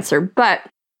good answer. But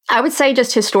I would say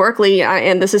just historically,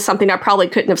 and this is something I probably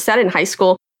couldn't have said in high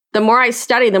school, the more I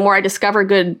study, the more I discover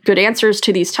good answers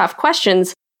to these tough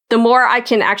questions, the more I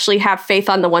can actually have faith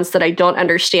on the ones that I don't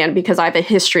understand because I have a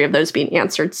history of those being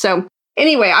answered. So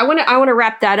anyway, I want to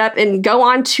wrap that up and go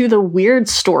on to the weird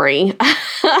story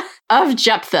of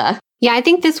Jephthah. Yeah, I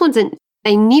think this one's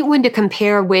a neat one to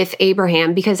compare with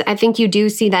Abraham, because I think you do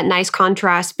see that nice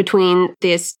contrast between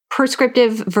this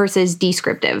prescriptive versus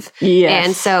descriptive. Yes.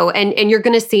 And so, and you're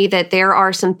going to see that there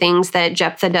are some things that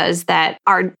Jephthah does that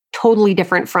are totally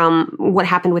different from what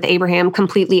happened with Abraham,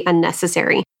 completely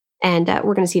unnecessary. And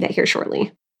we're going to see that here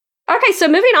shortly. Okay, so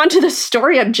moving on to the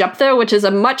story of Jephthah, which is a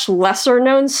much lesser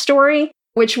known story,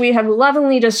 which we have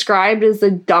lovingly described as the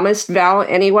dumbest vow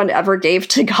anyone ever gave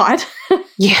to God.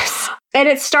 Yes. And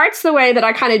it starts the way that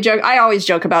I kind of joke. I always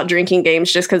joke about drinking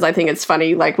games just because I think it's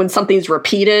funny. Like when something's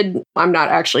repeated, I'm not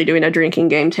actually doing a drinking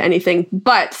game to anything.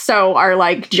 But so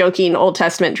our joking Old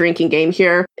Testament drinking game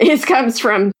here comes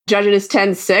from Judges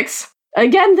 10:6.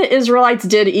 Again, the Israelites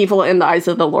did evil in the eyes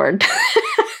of the Lord.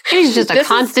 It's just a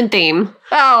constant theme.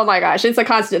 Oh my gosh, it's a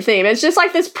constant theme. It's just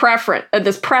like this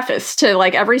preface to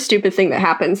every stupid thing that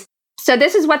happens. So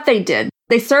this is what they did.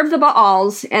 They served the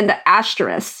Baals and the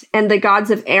Ashtoreths and the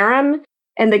gods of Aram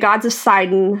and the gods of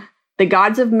Sidon, the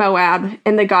gods of Moab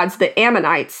and the gods of the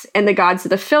Ammonites and the gods of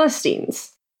the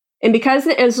Philistines. And because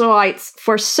the Israelites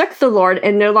forsook the Lord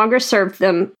and no longer served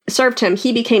him,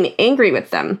 he became angry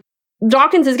with them.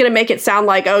 Dawkins is going to make it sound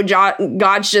like, oh,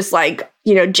 God's just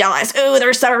jealous. Oh,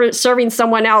 they're serving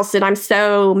someone else and I'm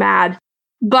so mad.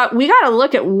 But we got to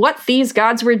look at what these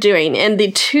gods were doing. And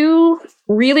the two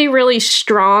really, really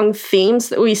strong themes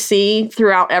that we see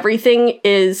throughout everything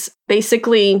is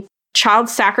basically child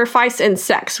sacrifice and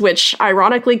sex, which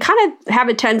ironically kind of have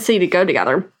a tendency to go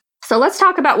together. So let's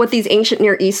talk about what these ancient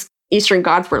Near Eastern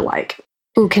gods were like.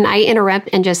 Ooh, can I interrupt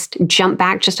and just jump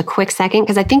back just a quick second?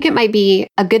 Because I think it might be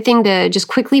a good thing to just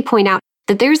quickly point out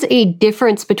that there's a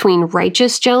difference between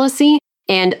righteous jealousy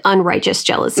and unrighteous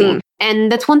jealousy.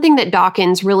 And that's one thing that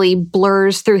Dawkins really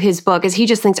blurs through his book is he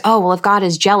just thinks, oh, well, if God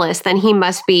is jealous, then he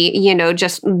must be,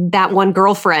 just that one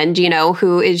girlfriend,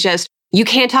 who is just, you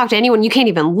can't talk to anyone, you can't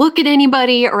even look at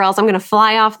anybody or else I'm going to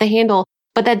fly off the handle.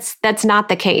 But that's not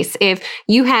the case. If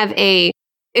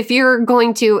you're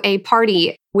going to a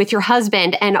party with your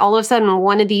husband and all of a sudden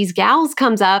one of these gals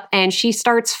comes up and she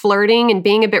starts flirting and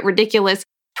being a bit ridiculous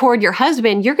toward your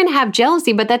husband, you're going to have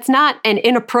jealousy, but that's not an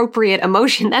inappropriate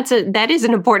emotion. That is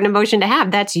an important emotion to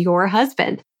have. That's your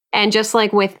husband. And just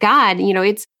like with God,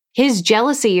 it's his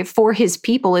jealousy for his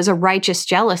people is a righteous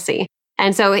jealousy.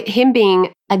 And so him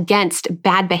being against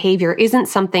bad behavior isn't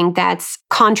something that's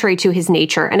contrary to his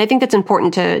nature. And I think that's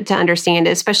important to understand,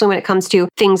 especially when it comes to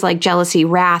things like jealousy,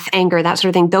 wrath, anger, that sort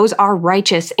of thing. Those are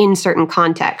righteous in certain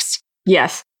contexts.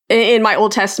 Yes. In my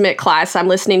Old Testament class, I'm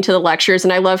listening to the lectures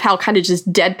and I love how kind of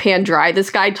just deadpan dry this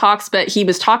guy talks, but he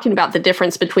was talking about the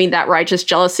difference between that righteous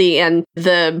jealousy and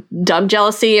the dumb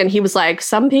jealousy. And he was like,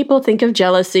 some people think of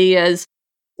jealousy as,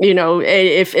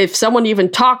 if someone even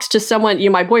talks to someone,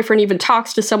 my boyfriend even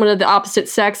talks to someone of the opposite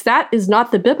sex, that is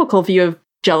not the biblical view of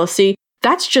jealousy.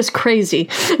 That's just crazy.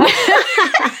 It's like,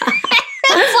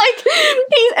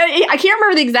 I can't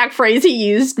remember the exact phrase he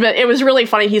used, but it was really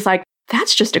funny. He's like,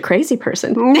 that's just a crazy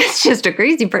person. It's just a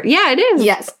crazy person. Yeah, it is.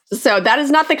 Yes. So that is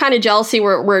not the kind of jealousy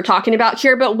we're talking about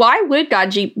here. But why would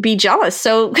God be jealous?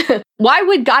 So why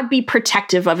would God be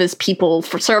protective of his people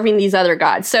for serving these other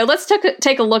gods? So let's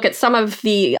take a look at some of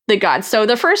the gods. So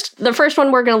the first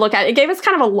one we're going to look at, it gave us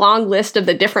kind of a long list of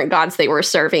the different gods they were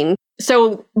serving.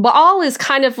 So Baal is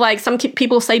kind of like, some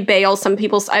people say Baal, some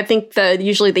people, I think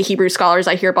usually the Hebrew scholars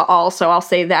I hear Baal, so I'll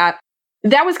say that.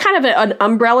 that was kind of an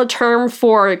umbrella term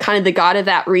for kind of the god of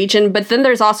that region. But then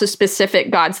there's also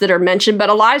specific gods that are mentioned. But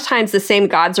a lot of times the same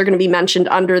gods are going to be mentioned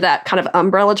under that kind of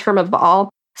umbrella term of Baal.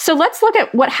 So let's look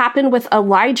at what happened with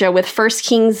Elijah with 1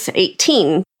 Kings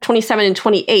 18, 27 and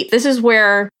 28. This is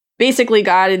where basically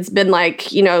God has been like,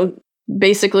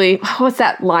 basically, what's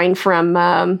that line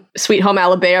from Sweet Home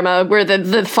Alabama, where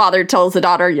the father tells the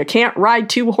daughter, you can't ride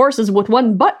 2 horses with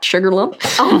one butt, sugar lump.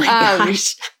 Oh my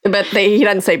gosh. But he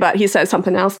doesn't say but, he says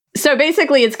something else. So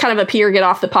basically, it's kind of a pee or get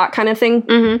off the pot kind of thing.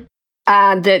 Mm-hmm.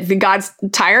 That the God's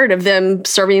tired of them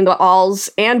serving the Baals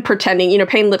and pretending,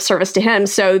 paying lip service to him.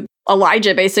 So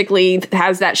Elijah basically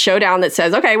has that showdown that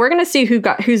says, okay, we're going to see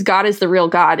whose God is the real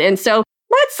God. And so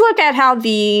let's look at how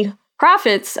the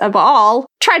prophets of Baal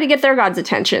try to get their God's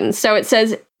attention. So it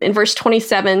says in verse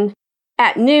 27,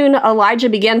 at noon, Elijah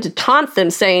began to taunt them,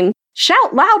 saying,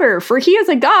 shout louder, for he is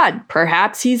a god.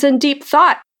 Perhaps he's in deep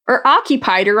thought or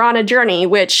occupied or on a journey,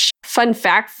 which, fun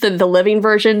fact, the Living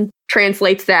Version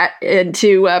translates that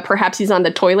into perhaps he's on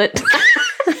the toilet.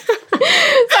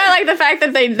 So I like the fact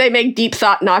that they make deep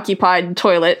thought and occupied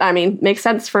toilet. I mean, makes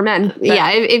sense for men. But. Yeah,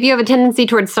 if you have a tendency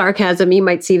towards sarcasm, you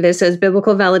might see this as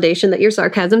biblical validation that your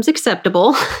sarcasm's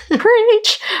acceptable.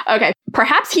 Preach. Okay.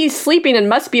 Perhaps he's sleeping and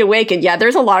must be awakened. Yeah,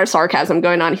 there's a lot of sarcasm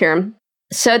going on here.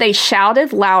 So they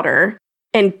shouted louder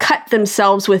and cut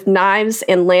themselves with knives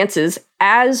and lances,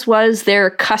 as was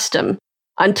their custom,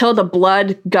 until the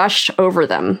blood gushed over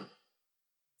them.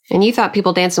 And you thought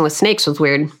people dancing with snakes was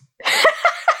weird.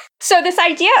 So this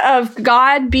idea of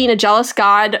God being a jealous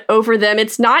God over them,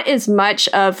 it's not as much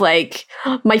of like,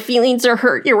 my feelings are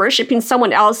hurt, you're worshiping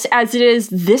someone else, as it is,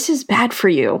 this is bad for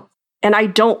you. And I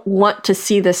don't want to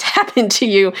see this happen to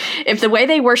you. If the way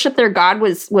they worship their God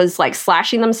was like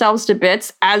slashing themselves to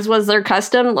bits, as was their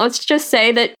custom, let's just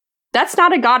say that that's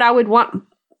not a God I would want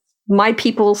my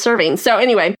people serving. So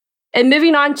anyway, and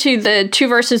moving on to the 2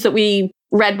 verses that we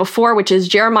read before, which is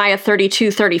Jeremiah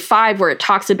 32:35, where it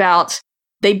talks about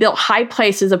they built high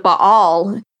places of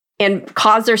Baal and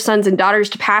caused their sons and daughters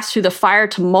to pass through the fire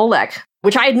to Molech,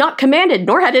 which I had not commanded,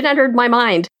 nor had it entered my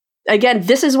mind. Again,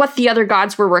 this is what the other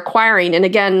gods were requiring. And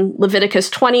again,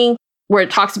 Leviticus 20, where it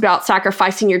talks about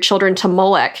sacrificing your children to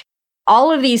Molech.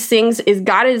 All of these things these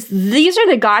are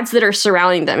the gods that are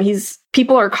surrounding them.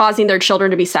 People are causing their children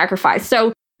to be sacrificed.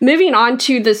 So moving on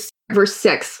to this verse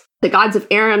 6. The gods of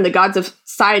Aram, the gods of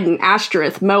Sidon,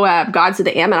 Ashtoreth, Moab, gods of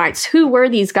the Ammonites. Who were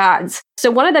these gods?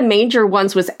 So one of the major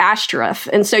ones was Ashtoreth.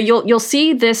 And so you'll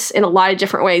see this in a lot of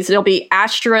different ways. It'll be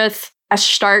Ashtoreth,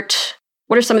 Ashtart.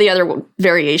 What are some of the other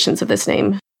variations of this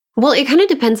name? Well, it kind of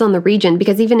depends on the region,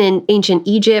 because even in ancient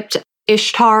Egypt,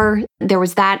 Ishtar, there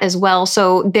was that as well.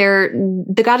 So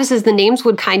the goddesses, the names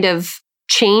would kind of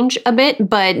change a bit,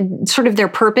 but sort of their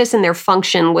purpose and their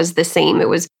function was the same. It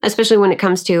was, especially when it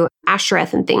comes to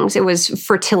Ashtoreth and things, it was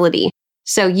fertility.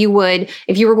 So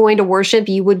if you were going to worship,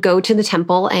 you would go to the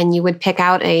temple and you would pick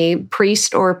out a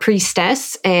priest or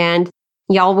priestess, and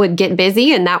y'all would get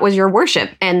busy, and that was your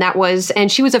worship. And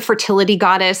she was a fertility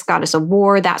goddess of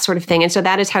war, that sort of thing. And so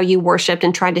that is how you worshiped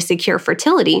and tried to secure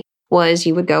fertility, was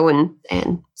you would go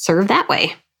and serve that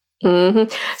way.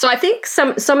 Mm-hmm. So I think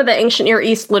some of the ancient Near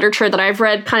East literature that I've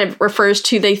read kind of refers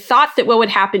to, they thought that what would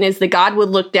happen is the god would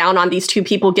look down on these two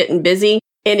people getting busy,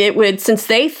 and it would, since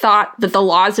they thought that the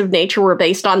laws of nature were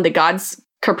based on the god's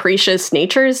capricious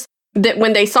natures, that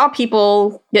when they saw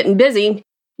people getting busy,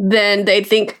 then they'd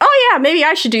think, oh yeah, maybe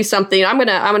I should do something. I'm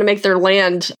gonna make their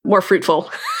land more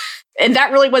fruitful. And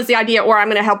that really was the idea, or I'm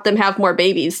going to help them have more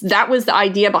babies. That was the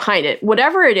idea behind it.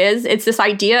 Whatever it is, it's this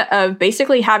idea of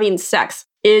basically having sex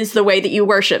is the way that you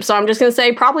worship. So I'm just going to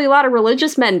say probably a lot of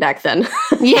religious men back then.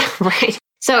 Yeah, right.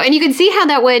 So, and you can see how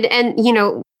that would, and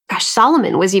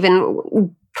Solomon was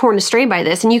even torn astray by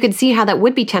this. And you could see how that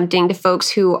would be tempting to folks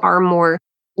who are more,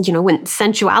 when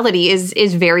sensuality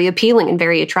is very appealing and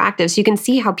very attractive. So you can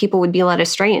see how people would be led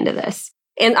astray into this.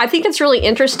 And I think it's really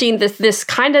interesting that this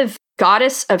kind of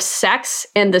goddess of sex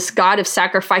and this god of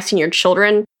sacrificing your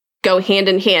children go hand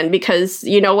in hand, because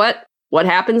you know what? What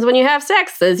happens when you have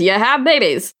sex is you have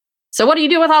babies. So what do you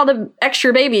do with all the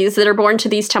extra babies that are born to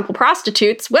these temple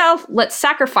prostitutes? Well, let's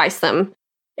sacrifice them.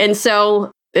 And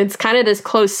so it's kind of this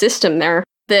closed system there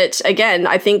that, again,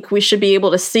 I think we should be able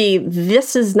to see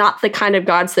this is not the kind of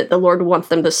gods that the Lord wants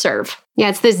them to serve. Yeah,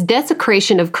 it's this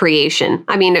desecration of creation.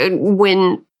 I mean,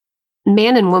 when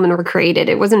man and woman were created,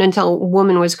 it wasn't until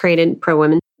woman was created,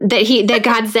 pro-woman, that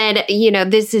God said,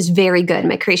 this is very good.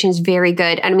 My creation is very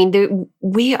good. I mean,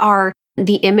 we are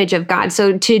the image of God.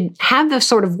 So to have the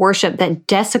sort of worship that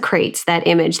desecrates that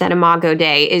image, that imago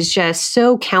Dei, is just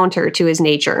so counter to his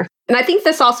nature. And I think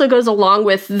this also goes along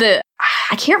with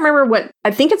I can't remember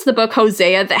I think it's the book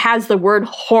Hosea that has the word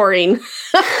whoring.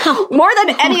 More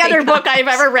than any other book I've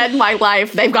ever read in my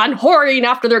life. They've gone whoring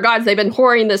after their gods. They've been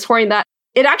whoring this, whoring that.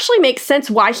 It actually makes sense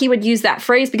why he would use that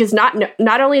phrase, because not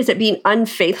only is it being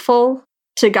unfaithful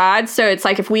to God, so it's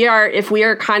like if we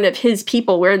are kind of his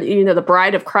people, we're the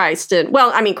bride of Christ,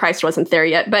 and Christ wasn't there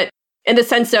yet, but in the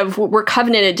sense of we're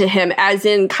covenanted to him as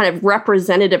in kind of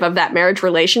representative of that marriage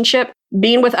relationship.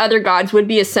 Being with other gods would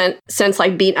be a sense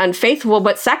like being unfaithful,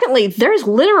 but secondly, there's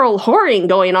literal whoring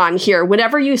going on here.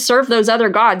 Whenever you serve those other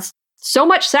gods, so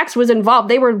much sex was involved,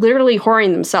 they were literally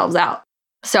whoring themselves out.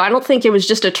 So I don't think it was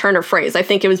just a turn of phrase. I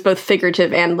think it was both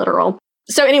figurative and literal.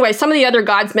 So anyway, some of the other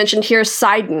gods mentioned here,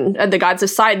 Sidon, the gods of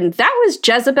Sidon, that was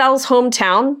Jezebel's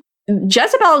hometown.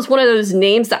 Jezebel is one of those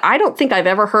names that I don't think I've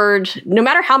ever heard. No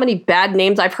matter how many bad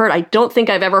names I've heard, I don't think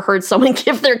I've ever heard someone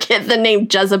give their kid the name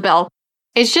Jezebel.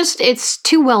 It's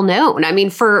too well known. I mean,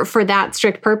 for that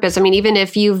strict purpose. I mean, even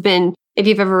if you've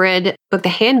ever read book The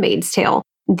Handmaid's Tale,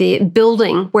 the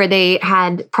building where they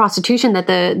had prostitution that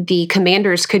the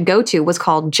commanders could go to was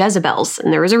called Jezebel's,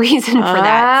 and there was a reason for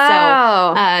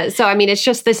that. So I mean, it's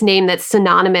just this name that's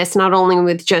synonymous not only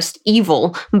with just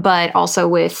evil, but also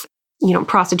with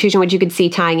prostitution, which you could see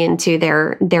tying into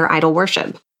their idol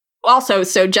worship. Also,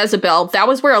 so Jezebel, that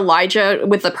was where Elijah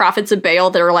with the prophets of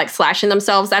Baal that were like slashing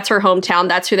themselves. That's her hometown.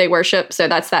 That's who they worship. So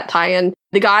that's that tie-in.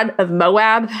 The god of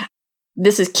Moab.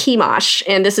 This is Chemosh,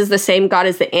 and this is the same god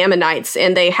as the Ammonites,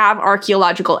 and they have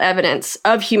archaeological evidence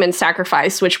of human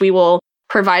sacrifice, which we will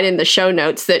provide in the show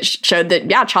notes that showed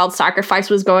that, child sacrifice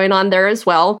was going on there as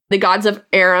well. The gods of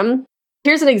Aram.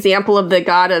 Here's an example of the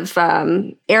god of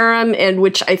Aram, and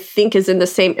which I think is in the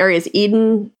same area as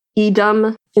Edom,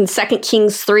 in 2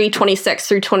 Kings 3:26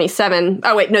 through 27.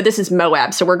 Oh, wait, no, this is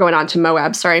Moab, so we're going on to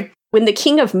Moab, sorry. When the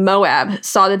king of Moab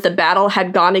saw that the battle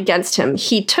had gone against him,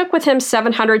 he took with him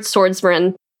 700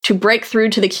 swordsmen to break through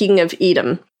to the king of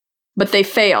Edom. But they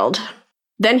failed.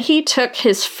 Then he took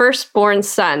his firstborn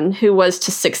son, who was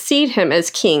to succeed him as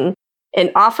king,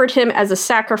 and offered him as a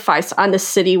sacrifice on the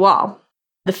city wall.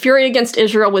 The fury against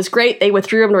Israel was great. They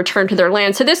withdrew and returned to their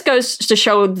land. So this goes to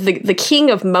show the king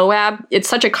of Moab, it's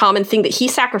such a common thing that he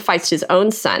sacrificed his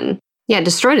own son. Yeah,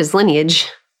 destroyed his lineage.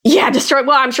 Yeah, destroyed.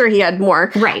 Well, I'm sure he had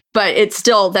more. Right. But it's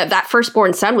still that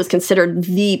firstborn son was considered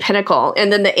the pinnacle.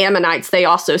 And then the Ammonites, they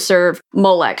also serve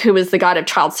Molech, who is the god of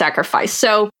child sacrifice.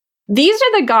 So these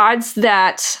are the gods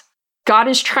that God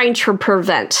is trying to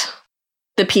prevent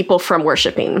the people from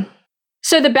worshiping.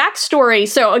 So the backstory,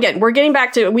 so again, we're getting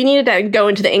back to, we needed to go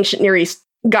into the ancient Near East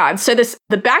gods. So the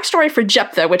backstory for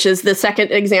Jephthah, which is the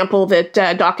second example that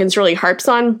Dawkins really harps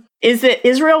on, is that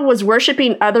Israel was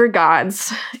worshiping other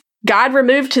gods. God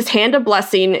removed his hand of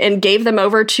blessing and gave them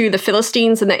over to the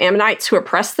Philistines and the Ammonites who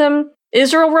oppressed them.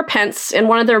 Israel repents, and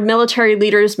one of their military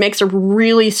leaders makes a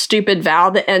really stupid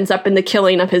vow that ends up in the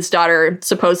killing of his daughter,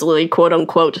 supposedly, quote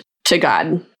unquote, to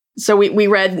God. So we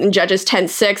read in Judges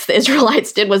 10:6, the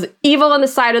Israelites did was evil in the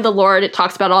sight of the Lord. It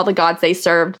talks about all the gods they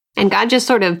served. And God just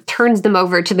sort of turns them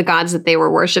over to the gods that they were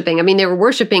worshiping. I mean, they were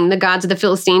worshiping the gods of the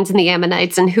Philistines and the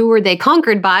Ammonites, and who were they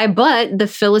conquered by but the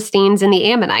Philistines and the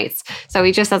Ammonites? So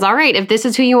he just says, all right, if this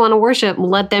is who you want to worship,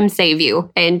 let them save you.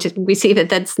 And we see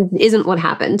that isn't what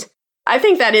happened. I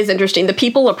think that is interesting. The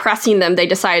people oppressing them, they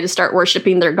decided to start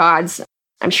worshiping their gods.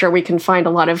 I'm sure we can find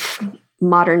a lot of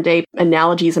modern day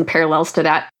analogies and parallels to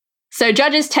that. So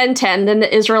Judges 10:10, then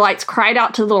the Israelites cried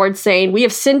out to the Lord, saying, we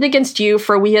have sinned against you,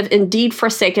 for we have indeed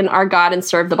forsaken our God and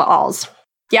served the Baals.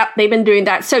 Yep, they've been doing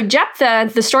that. So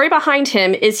Jephthah, the story behind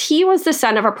him is he was the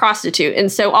son of a prostitute.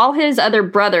 And so all his other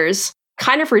brothers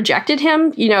kind of rejected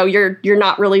him. You're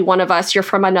not really one of us. You're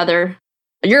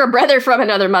a brother from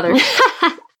another mother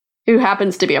who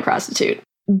happens to be a prostitute.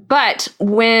 But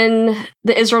when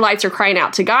the Israelites are crying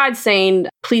out to God saying,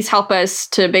 please help us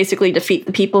to basically defeat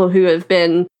the people who have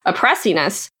been oppressing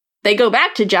us, they go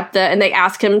back to Jephthah and they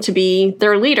ask him to be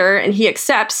their leader, and he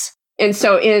accepts. And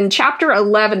so in chapter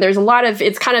 11, there's a lot of,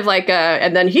 it's kind of like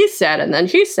and then he said, and then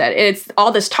he said. It's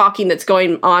all this talking that's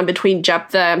going on between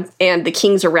Jephthah and the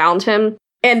kings around him.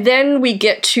 And then we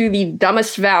get to the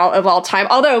dumbest vow of all time.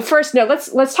 Although first, no,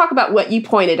 let's talk about what you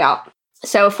pointed out.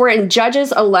 So if we're in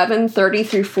Judges 11:30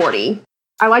 through 40,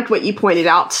 I liked what you pointed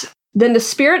out. Then the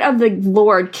Spirit of the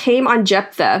Lord came on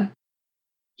Jephthah.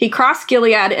 He crossed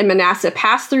Gilead and Manasseh,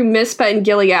 passed through Mizpah and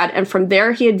Gilead, and from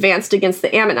there he advanced against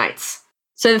the Ammonites.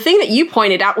 So the thing that you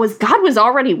pointed out was God was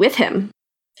already with him.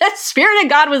 The Spirit of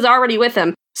God was already with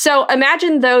him. So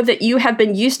imagine, though, that you have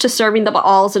been used to serving the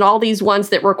Baals and all these ones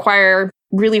that require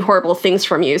really horrible things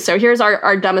from you. So here's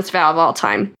our dumbest vow of all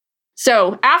time.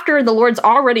 So after the Lord's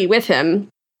already with him,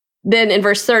 then in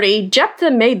verse 30,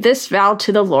 Jephthah made this vow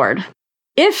to the Lord.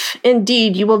 if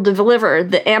indeed you will deliver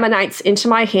the Ammonites into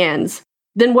my hands,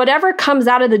 then whatever comes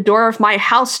out of the door of my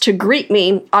house to greet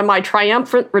me on my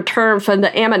triumphant return from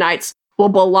the Ammonites will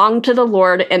belong to the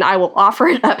Lord, and I will offer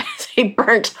it up as a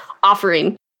burnt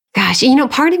offering. Gosh,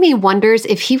 part of me wonders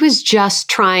if he was just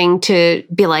trying to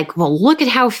be like, well, look at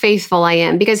how faithful I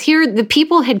am. Because here, the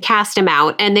people had cast him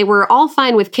out, and they were all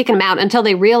fine with kicking him out until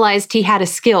they realized he had a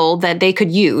skill that they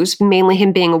could use, mainly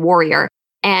him being a warrior.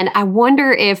 And I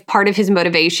wonder if part of his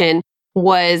motivation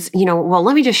was, well,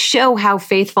 let me just show how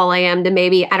faithful I am to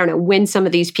maybe, I don't know, win some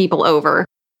of these people over.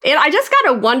 And I just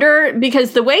got to wonder,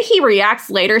 because the way he reacts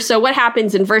later, so what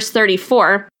happens in verse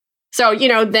 34? So,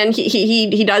 then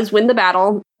he does win the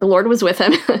battle. The Lord was with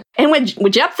him. And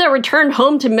when Jephthah returned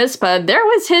home to Mizpah, there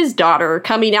was his daughter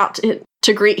coming out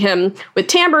to greet him with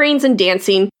tambourines and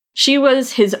dancing. She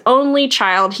was his only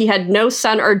child. He had no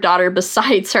son or daughter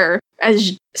besides her.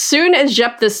 As soon as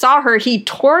Jephthah saw her, he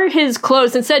tore his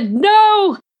clothes and said,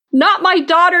 "No, not my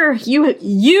daughter.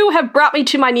 You have brought me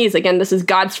to my knees." Again, this is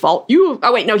God's fault.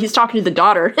 He's talking to the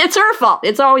daughter. It's her fault.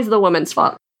 It's always the woman's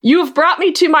fault. "You have brought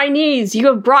me to my knees. You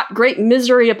have brought great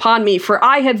misery upon me, for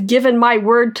I have given my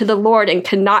word to the Lord and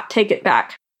cannot take it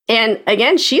back." And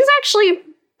again, she's actually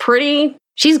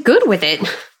she's good with it.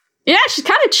 Yeah, she's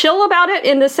kind of chill about it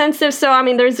in the sense of,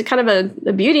 there's a kind of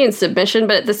a beauty in submission,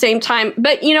 but at the same time,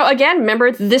 again,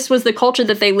 remember, this was the culture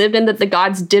that they lived in, that the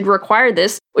gods did require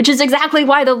this, which is exactly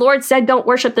why the Lord said, don't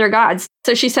worship their gods.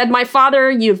 So she said, "My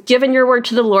father, you've given your word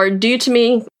to the Lord. Do to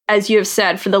me as you have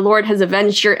said, for the Lord has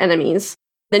avenged your enemies."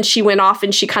 Then she went off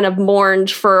and she kind of mourned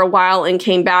for a while and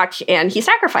came back, and he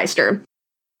sacrificed her.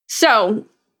 So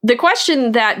the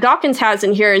question that Dawkins has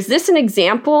in here, is this an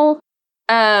example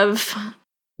of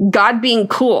God being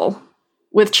cool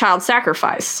with child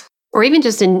sacrifice? Or even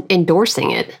just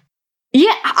endorsing it?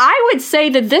 Yeah, I would say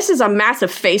that this is a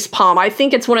massive facepalm. I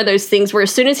think it's one of those things where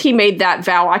as soon as he made that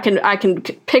vow, I can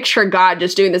picture God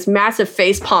just doing this massive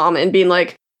facepalm and being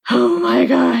like, oh my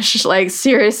gosh, like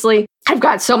seriously? I've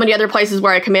got so many other places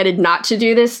where I commanded not to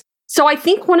do this. So I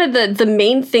think one of the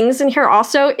main things in here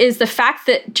also is the fact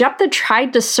that Jephthah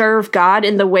tried to serve God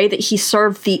in the way that he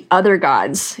served the other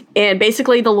gods. And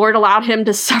basically the Lord allowed him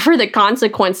to suffer the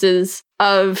consequences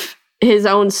of his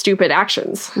own stupid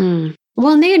actions.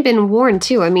 Well, and they had been warned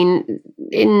too. I mean,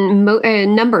 in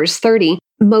Numbers 30,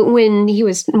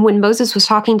 when Moses was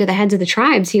talking to the heads of the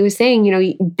tribes, he was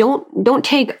saying, don't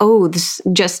take oaths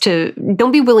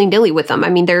don't be willy-nilly with them. I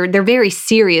mean, they're very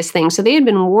serious things. So they had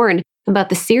been warned about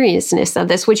the seriousness of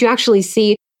this, which you actually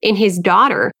see in his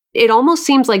daughter. It almost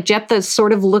seems like Jephthah's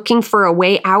sort of looking for a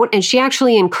way out, and she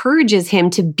actually encourages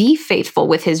him to be faithful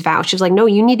with his vow. She's like, "No,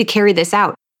 you need to carry this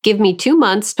out. Give me 2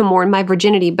 months to mourn my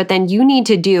virginity, but then you need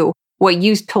to do what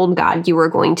you told God you were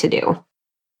going to do."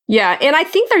 Yeah, and I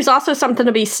think there's also something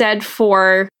to be said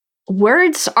for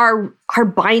words are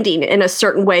binding in a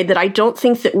certain way that I don't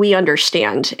think that we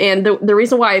understand. And the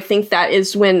reason why I think that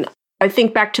is when I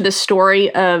think back to the story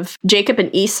of Jacob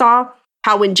and Esau,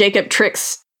 how when Jacob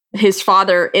tricks his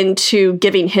father into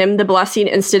giving him the blessing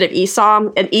instead of Esau,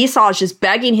 and Esau is just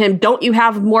begging him, "Don't you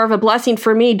have more of a blessing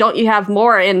for me? Don't you have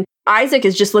more?" And Isaac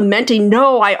is just lamenting,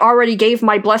 "No, I already gave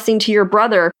my blessing to your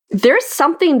brother." There's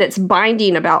something that's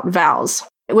binding about vows,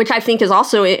 which I think is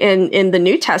also in the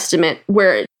New Testament,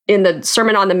 where in the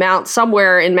Sermon on the Mount,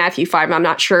 somewhere in Matthew 5, I'm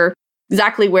not sure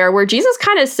exactly where Jesus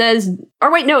kind of says,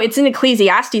 it's in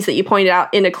Ecclesiastes that you pointed out,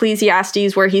 in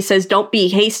Ecclesiastes, where he says, "Don't be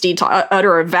hasty to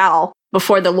utter a vow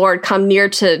before the Lord come near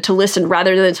to listen,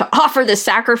 rather than to offer the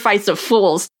sacrifice of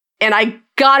fools." And I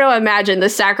got to imagine the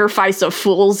sacrifice of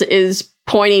fools is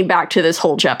pointing back to this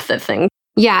whole Jephthah thing.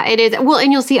 Yeah, it is. Well,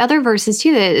 and you'll see other verses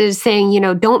too that is saying,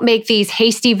 don't make these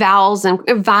hasty vows and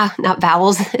not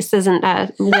vowels. This isn't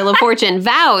Wheel of Fortune.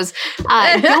 Vows.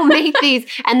 Don't make these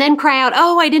and then cry out,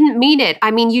 "Oh, I didn't mean it."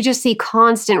 I mean, you just see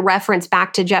constant reference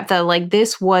back to Jephthah. Like,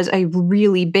 this was a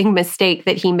really big mistake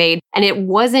that he made. And it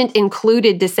wasn't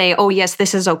included to say, "Oh, yes,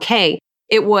 this is okay."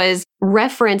 It was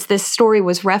referenced, this story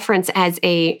was referenced as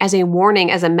a warning,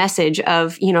 as a message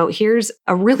of, here's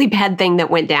a really bad thing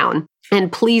that went down. And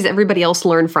please, everybody else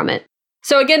learn from it.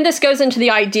 So again, this goes into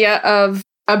the idea of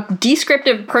a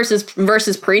descriptive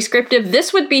versus prescriptive.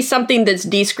 This would be something that's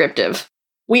descriptive.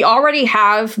 We already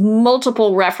have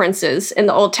multiple references in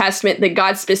the Old Testament that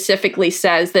God specifically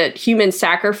says that human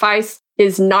sacrifice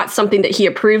is not something that he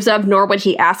approves of, nor would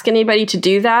he ask anybody to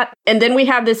do that. And then we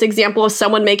have this example of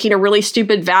someone making a really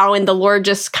stupid vow and the Lord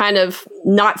just kind of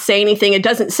not say anything. It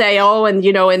doesn't say, and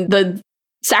the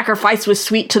sacrifice was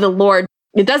sweet to the Lord.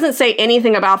 It doesn't say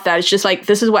anything about that. It's just like,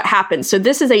 this is what happened. So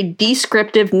this is a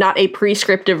descriptive, not a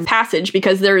prescriptive passage,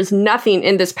 because there is nothing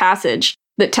in this passage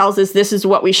that tells us this is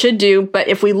what we should do. But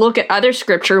if we look at other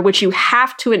scripture, which you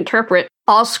have to interpret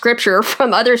all scripture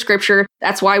from other scripture,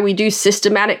 that's why we do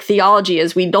systematic theology,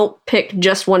 is we don't pick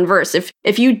just one verse. If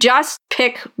you just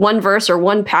pick one verse or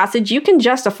one passage, you can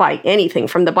justify anything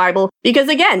from the Bible. Because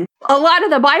again, a lot of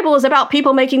the Bible is about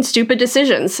people making stupid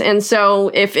decisions. And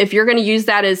so if you're going to use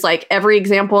that as like every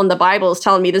example in the Bible is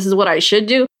telling me this is what I should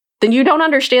do, then you don't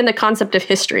understand the concept of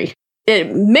history.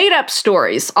 Made up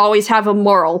stories always have a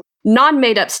moral.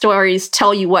 Non-made up stories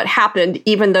tell you what happened,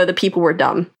 even though the people were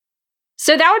dumb.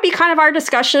 So that would be kind of our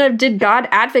discussion of, did God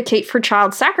advocate for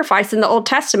child sacrifice in the Old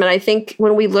Testament? I think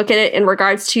when we look at it in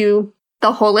regards to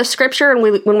the whole of Scripture, and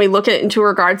when we look at it into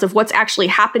regards of what's actually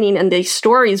happening in these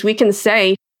stories, we can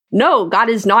say, no, God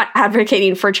is not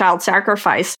advocating for child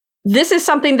sacrifice. This is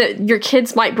something that your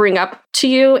kids might bring up to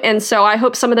you. And so I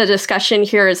hope some of the discussion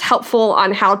here is helpful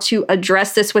on how to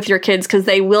address this with your kids, because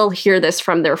they will hear this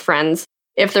from their friends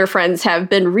if their friends have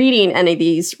been reading any of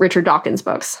these Richard Dawkins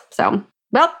books. So,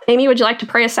 well, Amy, would you like to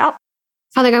pray us out?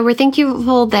 Father God, we're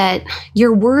thankful that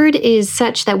your word is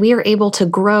such that we are able to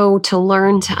grow, to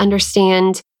learn, to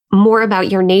understand more about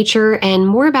your nature and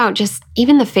more about just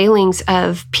even the failings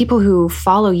of people who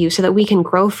follow you, so that we can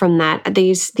grow from that.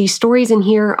 These stories in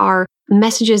here are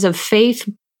messages of faith,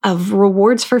 of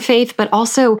rewards for faith, but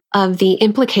also of the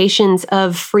implications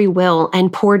of free will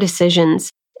and poor decisions.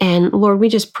 And Lord, we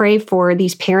just pray for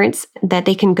these parents that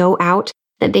they can go out,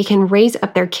 that they can raise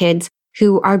up their kids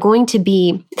who are going to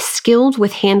be skilled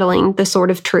with handling the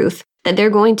sword of truth, that they're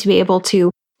going to be able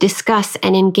to discuss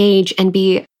and engage and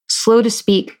be slow to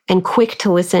speak and quick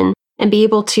to listen, and be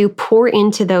able to pour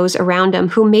into those around them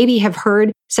who maybe have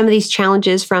heard some of these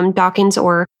challenges from Dawkins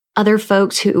or other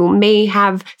folks who may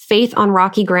have faith on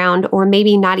rocky ground, or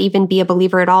maybe not even be a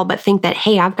believer at all, but think that,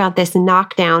 hey, I've got this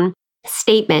knockdown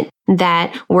statement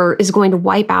that is going to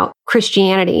wipe out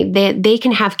Christianity. They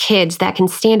can have kids that can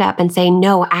stand up and say,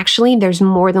 no, actually, there's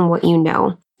more than what you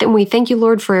know. And we thank you,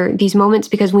 Lord, for these moments,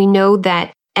 because we know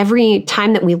that every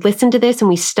time that we listen to this and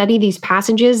we study these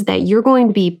passages, that you're going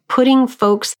to be putting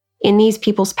folks in these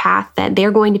people's path that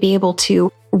they're going to be able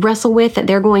to wrestle with, that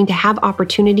they're going to have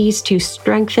opportunities to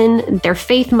strengthen their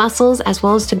faith muscles, as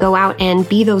well as to go out and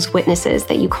be those witnesses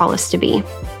that you call us to be.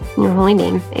 In your holy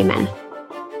name, amen.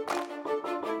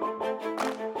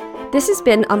 This has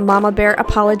been a Mama Bear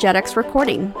Apologetics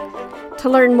recording. To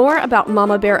learn more about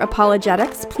Mama Bear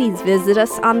Apologetics, please visit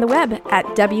us on the web at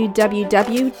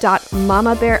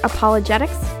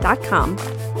www.mamabearapologetics.com.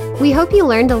 We hope you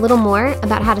learned a little more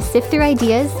about how to sift through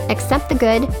ideas, accept the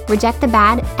good, reject the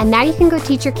bad, and now you can go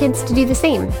teach your kids to do the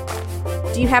same.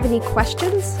 Do you have any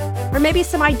questions? Or maybe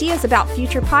some ideas about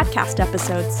future podcast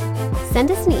episodes?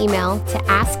 Send us an email to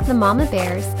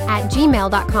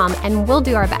askthemamabears@gmail.com and we'll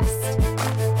do our best.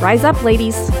 Rise up,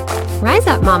 ladies. Rise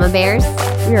up, Mama Bears.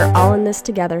 We are all in this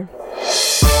together.